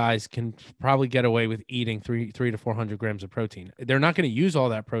any size can probably get away with eating 300 to 400 grams of protein. They're not going to use all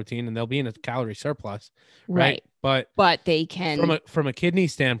that protein and they'll be in a calorie surplus, right? But they can from a kidney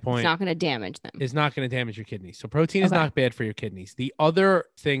standpoint, it's not going to damage them. It's not going to damage your kidneys. So protein is not bad for your kidneys. The other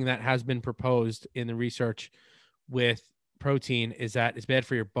thing that has been proposed in the research with protein is that it's bad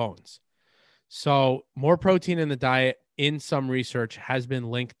for your bones. So more protein in the diet in some research has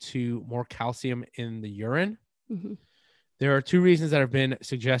been linked to more calcium in the urine. There are 2 reasons that have been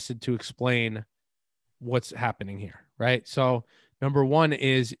suggested to explain what's happening here, right? So number 1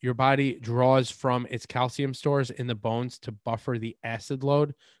 is your body draws from its calcium stores in the bones to buffer the acid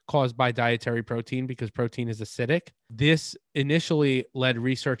load caused by dietary protein because protein is acidic. This initially led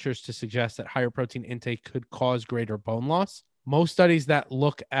researchers to suggest that higher protein intake could cause greater bone loss. Most studies that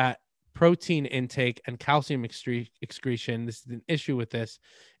look at protein intake and calcium excretion, this is an issue with this,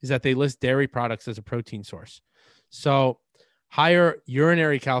 is that they list dairy products as a protein source. So higher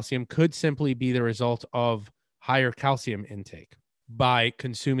urinary calcium could simply be the result of higher calcium intake by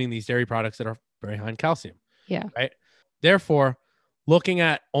consuming these dairy products that are very high in calcium. Yeah. Right. Therefore, looking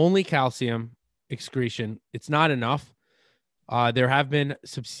at only calcium excretion, it's not enough. There have been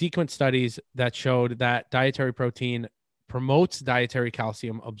subsequent studies that showed that dietary protein promotes dietary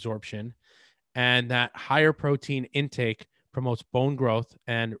calcium absorption and that higher protein intake promotes bone growth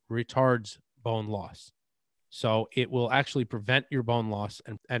and retards bone loss. So it will actually prevent your bone loss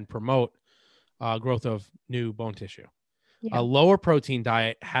and promote growth of new bone tissue. Yeah. A lower protein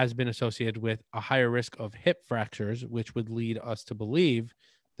diet has been associated with a higher risk of hip fractures, which would lead us to believe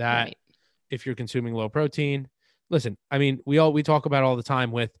that if you're consuming low protein, listen, I mean, we talk about all the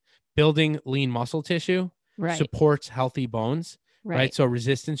time with building lean muscle tissue supports healthy bones, right? So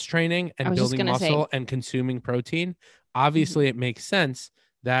resistance training and building muscle and consuming protein, obviously it makes sense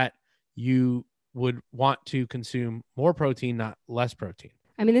that you would want to consume more protein, not less protein.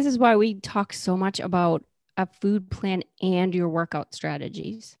 I mean, this is why we talk so much about a food plan and your workout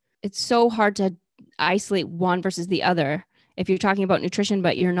strategies. It's so hard to isolate one versus the other if you're talking about nutrition,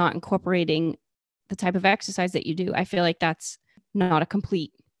 but you're not incorporating the type of exercise that you do. I feel like that's not a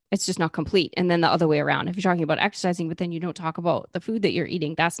complete, it's just not complete. And then the other way around, if you're talking about exercising, but then you don't talk about the food that you're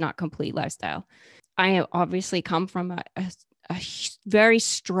eating, that's not complete lifestyle. I have obviously come from a very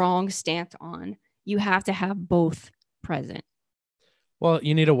strong stance on you have to have both present. Well,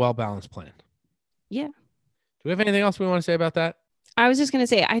 you need a well-balanced plan. Yeah. Do we have anything else we want to say about that? I was just going to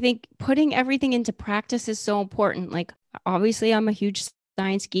say, I think putting everything into practice is so important. Like, obviously, I'm a huge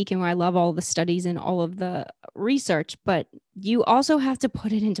science geek and I love all the studies and all of the research, but you also have to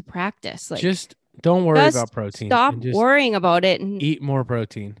put it into practice. Like, just don't worry about protein. Stop worrying about it and eat more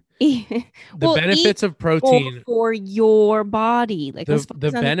protein. The benefits of protein for your body, like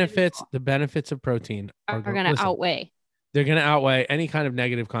the benefits of protein are going to outweigh. They're going to outweigh any kind of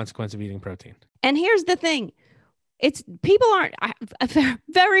negative consequence of eating protein. And here's the thing. It's people aren't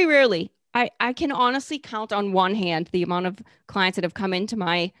very rarely. I can honestly count on one hand the amount of clients that have come into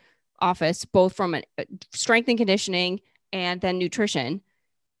my office, both from strength and conditioning and then nutrition,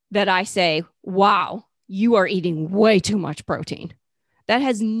 that I say, wow, you are eating way too much protein. That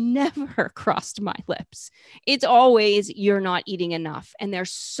has never crossed my lips. It's always you're not eating enough. And they're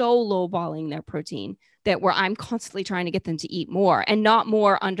so lowballing their protein that where I'm constantly trying to get them to eat more and not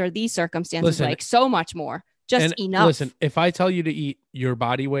more under these circumstances, like so much more, just enough. Listen, if I tell you to eat your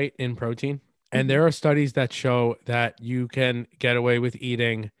body weight in protein, and there are studies that show that you can get away with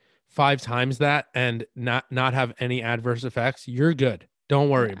eating 5 times that and not have any adverse effects, you're good. Don't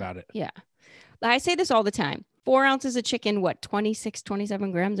worry about it. Yeah. I say this all the time. 4 ounces of chicken, 26,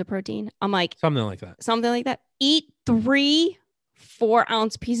 27 grams of protein. I'm like, something like that. Eat 3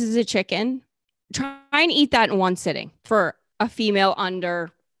 4-ounce pieces of chicken. Try and eat that in one sitting for a female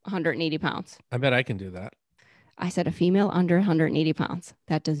under 180 pounds. I bet I can do that. I said a female under 180 pounds.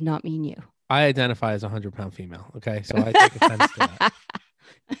 That does not mean you. I identify as a 100-pound female. Okay. So I take offense to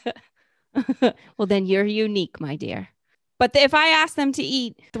that. Well, then you're unique, my dear. But if I ask them to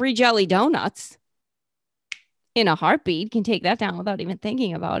eat 3 jelly donuts in a heartbeat, can take that down without even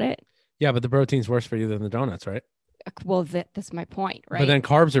thinking about it. Yeah, but the protein's worse for you than the donuts, right? Well, that's my point, right? But then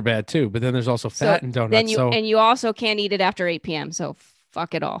carbs are bad too. But then there's also fat in donuts. And you also can't eat it after 8 p.m. So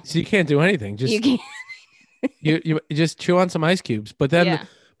fuck it all. So you can't do anything. Just you can't. you just chew on some ice cubes. But then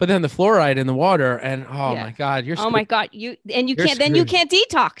the fluoride in the water and my God, you're screwed. Oh my God, you can't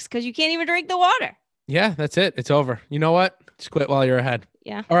detox because you can't even drink the water. Yeah, that's it. It's over. You know what? Just quit while you're ahead.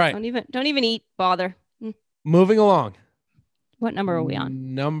 Yeah. All right. Don't even eat. Bother. Moving along. What number are we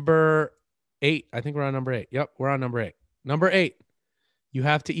on? Number 8. I think we're on number 8. Yep, we're on number 8. Number 8. You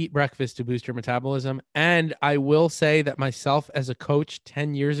have to eat breakfast to boost your metabolism. And I will say that myself as a coach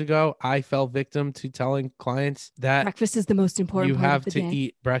 10 years ago, I fell victim to telling clients that breakfast is the most important part of the day. You have to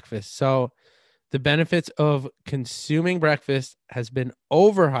eat breakfast. So the benefits of consuming breakfast has been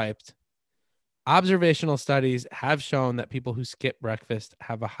overhyped. Observational studies have shown that people who skip breakfast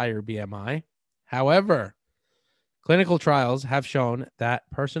have a higher BMI. However, clinical trials have shown that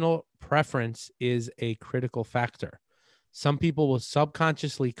personal preference is a critical factor. Some people will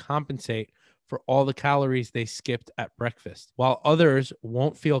subconsciously compensate for all the calories they skipped at breakfast, while others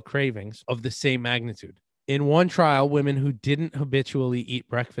won't feel cravings of the same magnitude. In one trial, women who didn't habitually eat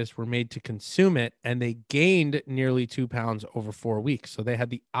breakfast were made to consume it, and they gained nearly 2 pounds over 4 weeks. So they had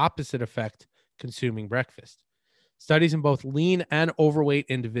the opposite effect consuming breakfast. Studies in both lean and overweight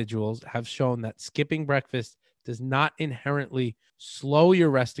individuals have shown that skipping breakfast does not inherently slow your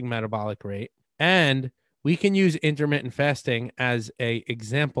resting metabolic rate. And we can use intermittent fasting as an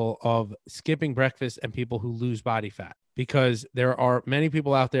example of skipping breakfast and people who lose body fat, because there are many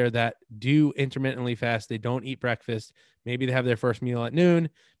people out there that do intermittently fast. They don't eat breakfast. Maybe they have their first meal at noon,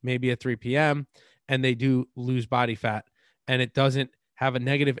 maybe at 3 p.m., and they do lose body fat, and it doesn't have a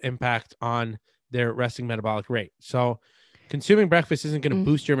negative impact on their resting metabolic rate. So consuming breakfast isn't going to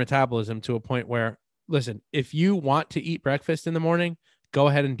boost your metabolism to a point where, listen, if you want to eat breakfast in the morning, go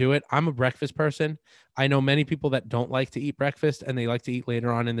ahead and do it. I'm a breakfast person. I know many people that don't like to eat breakfast and they like to eat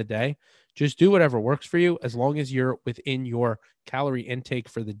later on in the day. Just do whatever works for you. As long as you're within your calorie intake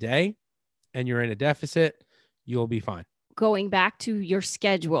for the day and you're in a deficit, you'll be fine. Going back to your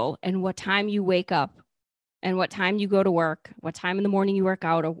schedule and what time you wake up and what time you go to work, what time in the morning you work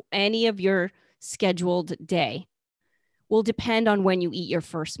out, or any of your scheduled day will depend on when you eat your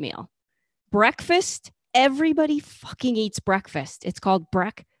first meal. Breakfast, everybody fucking eats breakfast. It's called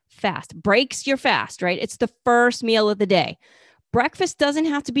breakfast. Breaks your fast, right? It's the first meal of the day. Breakfast doesn't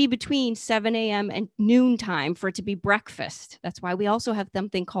have to be between 7 a.m. and noontime for it to be breakfast. That's why we also have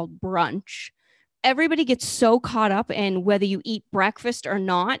something called brunch. Everybody gets so caught up in whether you eat breakfast or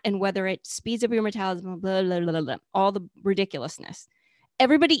not and whether it speeds up your metabolism, blah, blah, blah, blah, all the ridiculousness.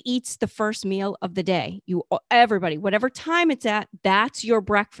 Everybody eats the first meal of the day. Everybody, whatever time it's at, that's your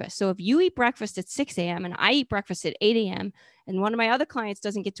breakfast. So if you eat breakfast at 6 a.m. and I eat breakfast at 8 a.m., and one of my other clients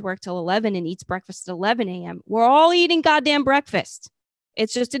doesn't get to work till 11 and eats breakfast at 11 a.m., we're all eating goddamn breakfast.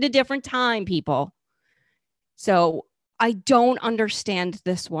 It's just at a different time, people. So I don't understand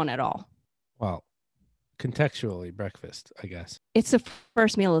this one at all. Well, contextually, breakfast, I guess. It's the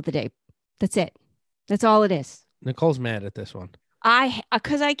first meal of the day. That's it. That's all it is. Nicole's mad at this one.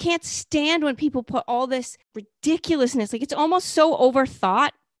 Because I can't stand when people put all this ridiculousness. Like, it's almost so overthought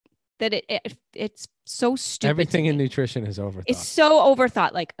that it's so stupid. Everything in nutrition is overthought. It's so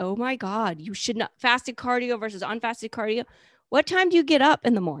overthought. Like, oh my God, you should not fasted cardio versus unfasted cardio. What time do you get up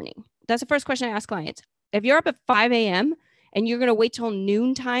in the morning? That's the first question I ask clients. If you're up at 5 a.m. and you're going to wait till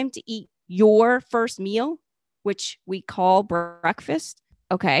noontime to eat your first meal, which we call breakfast,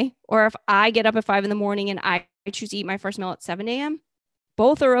 okay? Or if I get up at 5 in the morning and I choose to eat my first meal at 7 a.m.,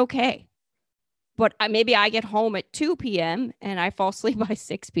 both are okay. But maybe I get home at 2 p.m. and I fall asleep by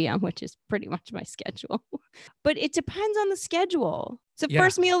 6 p.m., which is pretty much my schedule. But it depends on the schedule. It's the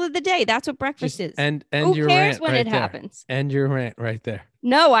first meal of the day. That's what breakfast is. And who your cares rant when right it there. happens? And your rant right there.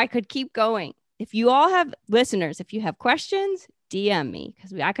 No, I could keep going. If you all have listeners, if you have questions, DM me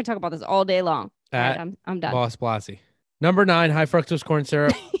because I could talk about this all day long. All right, I'm done. Boss Blassie. Number 9, high fructose corn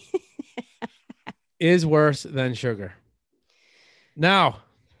syrup is worse than sugar. Now,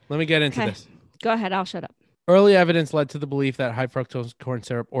 let me get into this. Go ahead. I'll shut up. Early evidence led to the belief that high fructose corn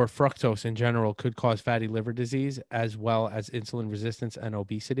syrup, or fructose in general, could cause fatty liver disease as well as insulin resistance and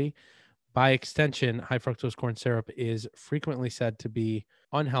obesity. By extension, high fructose corn syrup is frequently said to be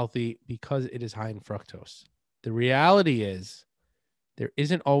unhealthy because it is high in fructose. The reality is there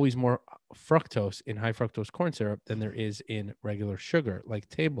isn't always more fructose in high fructose corn syrup than there is in regular sugar, like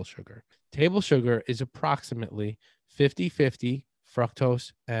table sugar. Table sugar is approximately 50-50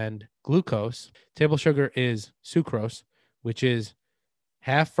 fructose and glucose. Table sugar is sucrose, which is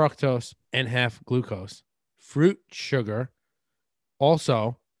half fructose and half glucose. Fruit sugar,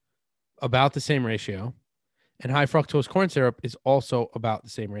 also about the same ratio. And high fructose corn syrup is also about the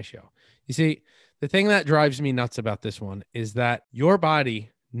same ratio. You see, the thing that drives me nuts about this one is that your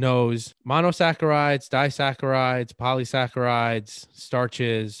body knows monosaccharides, disaccharides, polysaccharides,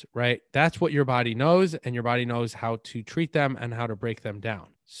 starches, right? That's what your body knows, and your body knows how to treat them and how to break them down.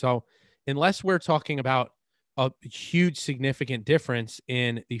 So unless we're talking about a huge significant difference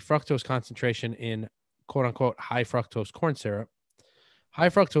in the fructose concentration in quote unquote high fructose corn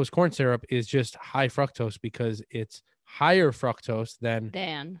syrup is just high fructose because it's higher fructose than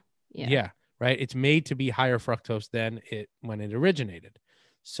right? It's made to be higher fructose than it when it originated.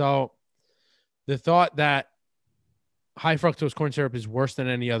 So the thought that high fructose corn syrup is worse than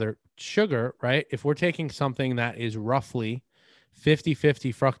any other sugar, right? If we're taking something that is roughly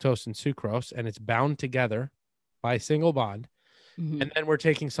 50-50 fructose and sucrose, and it's bound together by a single bond, and then we're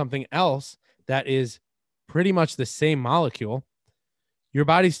taking something else that is pretty much the same molecule, your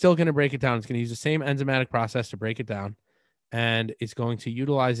body's still going to break it down. It's going to use the same enzymatic process to break it down, and it's going to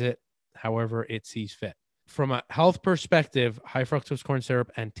utilize it however it sees fit. From a health perspective, high fructose corn syrup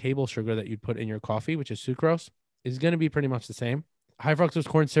and table sugar that you'd put in your coffee, which is sucrose, is going to be pretty much the same. High fructose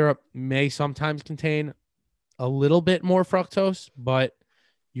corn syrup may sometimes contain a little bit more fructose, but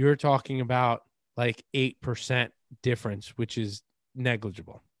you're talking about like 8% difference, which is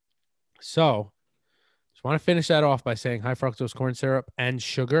negligible. So just want to finish that off by saying high fructose corn syrup and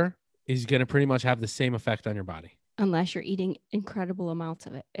sugar is going to pretty much have the same effect on your body. Unless you're eating incredible amounts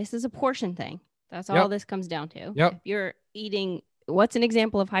of it. This is a portion thing. That's all this comes down to. Yep. If you're eating, what's an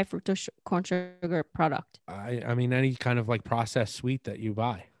example of high fructose corn sugar product? I mean, any kind of like processed sweet that you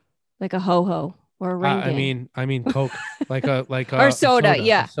buy. Like a ho-ho or a ring I mean Coke, like a or soda.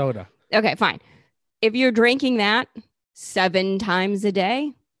 Yeah. Soda. Okay, fine. If you're drinking that 7 times a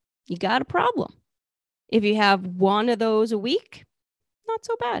day, you got a problem. If you have one of those a week, not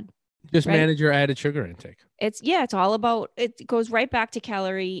so bad. Just manage your added sugar intake. It's all about, it goes right back to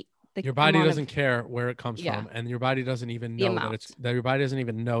calorie. Your body doesn't care where it comes from, and your body doesn't even know your body doesn't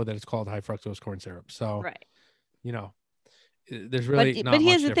even know that it's called high fructose corn syrup. So, you know, there's really not. But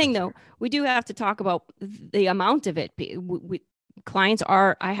here's the thing, though, we do have to talk about the amount of it.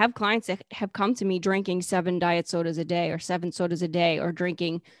 I have clients that have come to me drinking 7 diet sodas a day or 7 sodas a day, or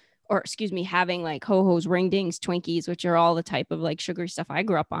having like Ho-Ho's, Ring Dings, Twinkies, which are all the type of like sugary stuff I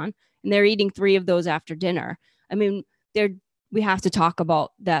grew up on. And they're eating 3 of those after dinner. I mean, they're we have to talk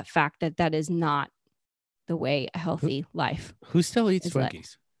about that fact that that is not the way a Who, healthy life who still eats is led.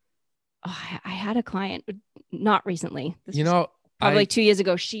 Twinkies? Oh, I had a client, not recently. This You was know, probably I 2 years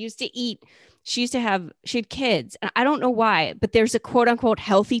ago. She had kids, and I don't know why, but there's a quote unquote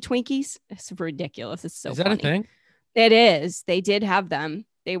healthy Twinkies. It's ridiculous. It's so is that a funny. thing? It is. They did have them.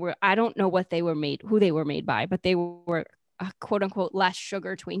 I don't know what they were made, who they were made by, but they were a quote unquote less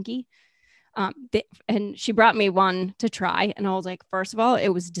sugar Twinkie. And she brought me one to try. And I was like, first of all, it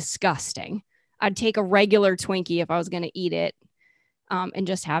was disgusting. I'd take a regular Twinkie if I was going to eat it, and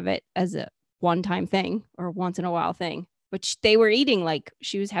just have it as a one-time thing or once in a while thing. But they were eating, like,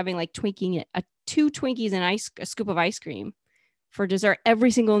 she was having like two Twinkies and a scoop of ice cream for dessert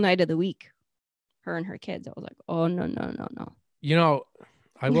every single night of the week. Her and her kids. I was like, oh, no, no, no, no. You know,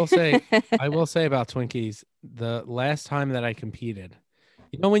 I will say about Twinkies, the last time that I competed,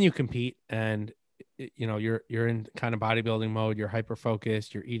 when you compete and you're in kind of bodybuilding mode, you're hyper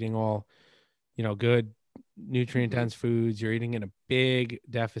focused, you're eating all, good nutrient dense foods, you're eating in a big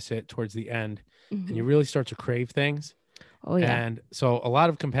deficit towards the end, and you really start to crave things. Oh, yeah. And so a lot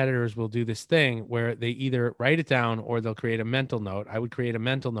of competitors will do this thing where they either write it down or they'll create a mental note. I would create a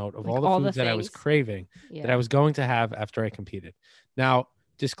mental note of Like all the all foods the that I was things. craving that I Yeah. was going to have after I competed. Now,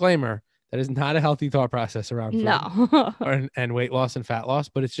 disclaimer, that is not a healthy thought process around food No. and weight loss and fat loss,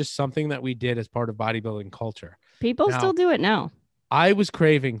 but it's just something that we did as part of bodybuilding culture. People still Now, do it now. I was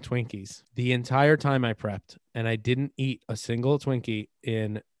craving Twinkies the entire time I prepped, and I didn't eat a single Twinkie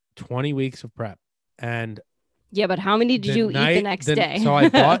in 20 weeks of prep. And Yeah, but how many did you eat the next day? So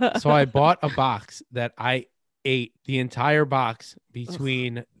I bought a box that I ate the entire box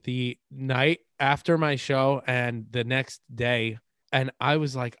between the night after my show and the next day. And I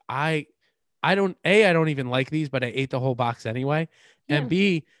was like, I don't even like these, but I ate the whole box anyway. Yeah. And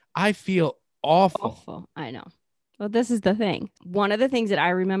B, I feel awful. Awful. I know. Well, this is the thing. One of the things that I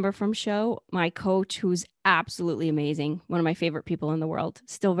remember from show, my coach, who's absolutely amazing, one of my favorite people in the world,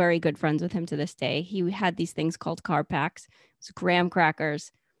 still very good friends with him to this day. He had these things called carb packs. It's graham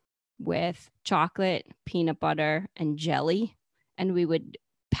crackers with chocolate, peanut butter, and jelly. And we would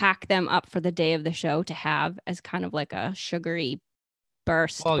pack them up for the day of the show to have as kind of like a sugary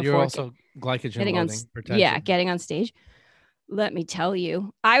burst. Well, you're also glycogen loading. Getting on stage. Let me tell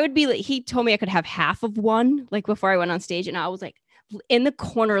you, he told me I could have half of one, like before I went on stage. And I was like in the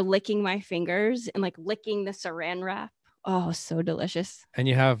corner, licking my fingers and like licking the saran wrap. Oh, so delicious. And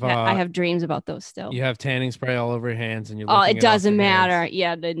you have, I have dreams about those still. You have tanning spray all over your hands and you're it doesn't matter.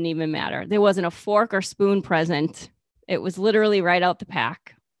 Yeah, it didn't even matter. There wasn't a fork or spoon present. It was literally right out the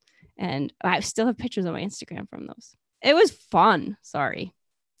pack. And I still have pictures on my Instagram from those. It was fun. Sorry.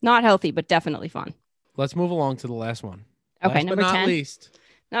 Not healthy, but definitely fun. Let's move along to the last one. Okay, last number but not 10. least.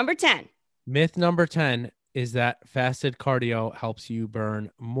 Number 10. Myth number 10 is that fasted cardio helps you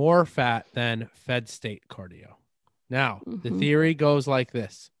burn more fat than fed state cardio. Now, the theory goes like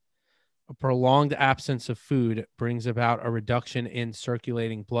this. A prolonged absence of food brings about a reduction in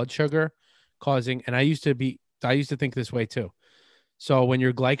circulating blood sugar, causing, and I used to think this way too. So when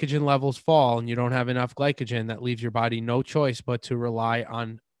your glycogen levels fall and you don't have enough glycogen, that leaves your body no choice but to rely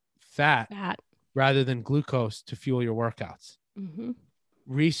on fat. Rather than glucose to fuel your workouts.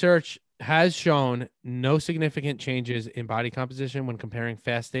 Research has shown no significant changes in body composition when comparing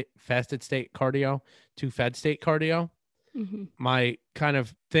fasted state cardio to fed state cardio. My kind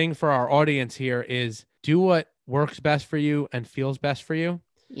of thing for our audience here is do what works best for you and feels best for you.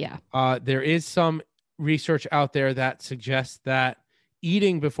 Yeah. There is some research out there that suggests that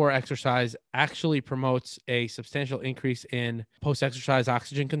eating before exercise actually promotes a substantial increase in post-exercise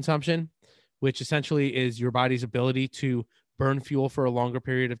oxygen consumption, which essentially is your body's ability to burn fuel for a longer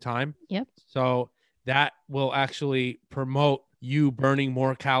period of time. Yep. So that will actually promote you burning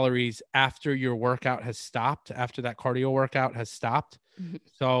more calories after your workout has stopped, after that cardio workout has stopped.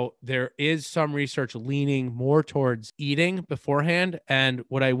 So there is some research leaning more towards eating beforehand. And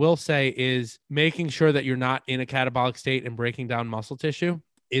what I will say is making sure that you're not in a catabolic state and breaking down muscle tissue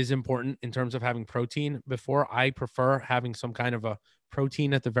is important in terms of having protein before. I prefer having some kind of a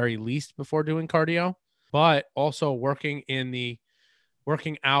protein at the very least before doing cardio, but also working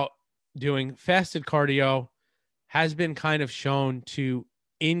out, doing fasted cardio has been kind of shown to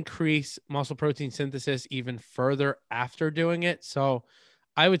increase muscle protein synthesis even further after doing it. So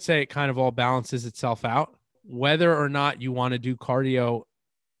I would say it kind of all balances itself out. Whether or not you want to do cardio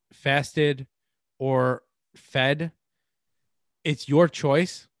fasted or fed, it's your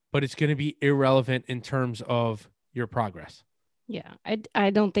choice, but it's going to be irrelevant in terms of your progress. Yeah, I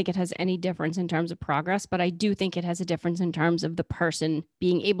don't think it has any difference in terms of progress, but I do think it has a difference in terms of the person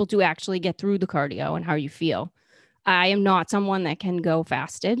being able to actually get through the cardio and how you feel. I am not someone that can go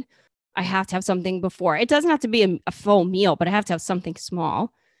fasted. I have to have something before. It doesn't have to be a full meal, but I have to have something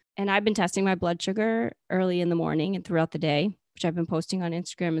small. And I've been testing my blood sugar early in the morning and throughout the day, which I've been posting on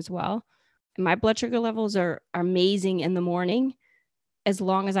Instagram as well. And my blood sugar levels are amazing in the morning, as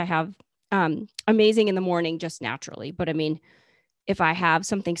long as I have amazing in the morning just naturally. But I mean, if I have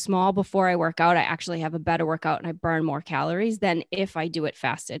something small before I work out, I actually have a better workout and I burn more calories than if I do it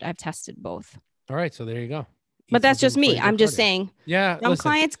fasted. I've tested both. All right. So there you go. But that's just me. I'm just saying. Yeah. Some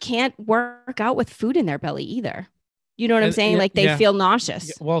clients can't work out with food in their belly either. You know what I'm saying? Like they feel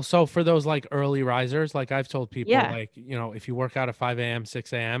nauseous. Well, so for those like early risers, like I've told people, like, you know, if you work out at 5 a.m.,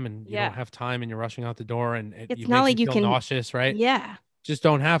 6 a.m. and you don't have time and you're rushing out the door and it's not like you feel nauseous, right? Yeah. Just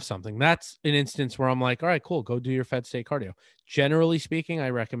don't have something. That's an instance where I'm like, all right, cool. Go do your fed state cardio. Generally speaking,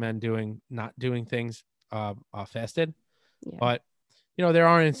 I recommend not doing things fasted. Yeah. But, you know, there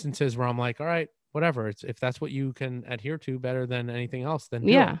are instances where I'm like, all right, whatever. If that's what you can adhere to better than anything else, then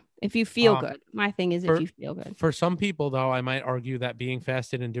do it. If you feel good. My thing is if you feel good. For some people, though, I might argue that being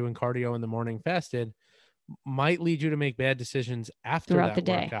fasted and doing cardio in the morning fasted might lead you to make bad decisions after throughout that the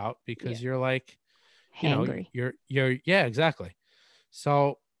day workout because you're like, hangry. You know, you're exactly.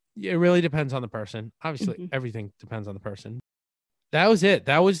 So it really depends on the person. Obviously, everything depends on the person. That was it.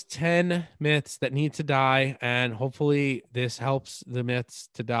 That was 10 myths that need to die. And hopefully this helps the myths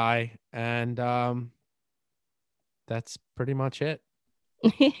to die. And that's pretty much it.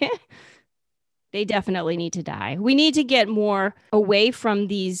 They definitely need to die. We need to get more away from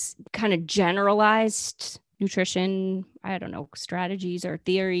these kind of generalized nutrition, I don't know, strategies or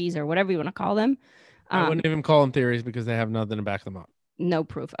theories or whatever you want to call them. I wouldn't even call them theories because they have nothing to back them up. No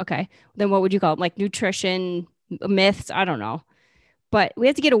proof. Okay. Then what would you call them? Like nutrition myths? I don't know. But we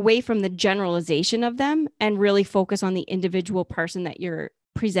have to get away from the generalization of them and really focus on the individual person that you're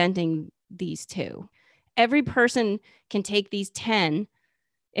presenting these to. Every person can take these 10.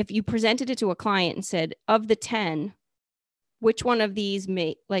 If you presented it to a client and said, of the 10, which one of these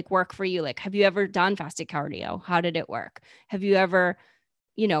may like work for you? Like, have you ever done fasted cardio? How did it work? Have you ever,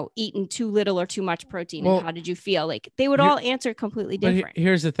 you know, eaten too little or too much protein? And how did you feel? Like they would all answer completely different.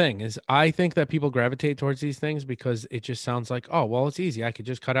 Here's the thing is I think that people gravitate towards these things because it just sounds like, oh, well, it's easy. I could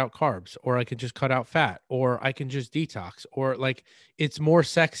just cut out carbs or I could just cut out fat or I can just detox or like it's more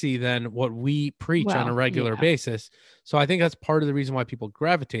sexy than what we preach on a regular basis. So I think that's part of the reason why people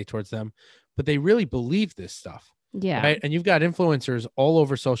gravitate towards them, but they really believe this stuff. Yeah. Right? And you've got influencers all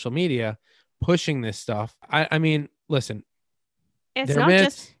over social media pushing this stuff. I mean, listen, it's not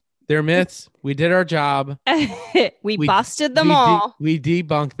just they're myths. We did our job. we busted them all. We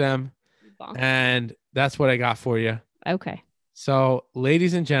debunked them. And that's what I got for you. Okay. So,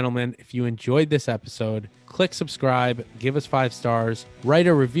 ladies and gentlemen, if you enjoyed this episode, click subscribe, give us 5 stars, write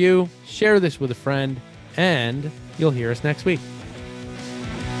a review, share this with a friend, and you'll hear us next week.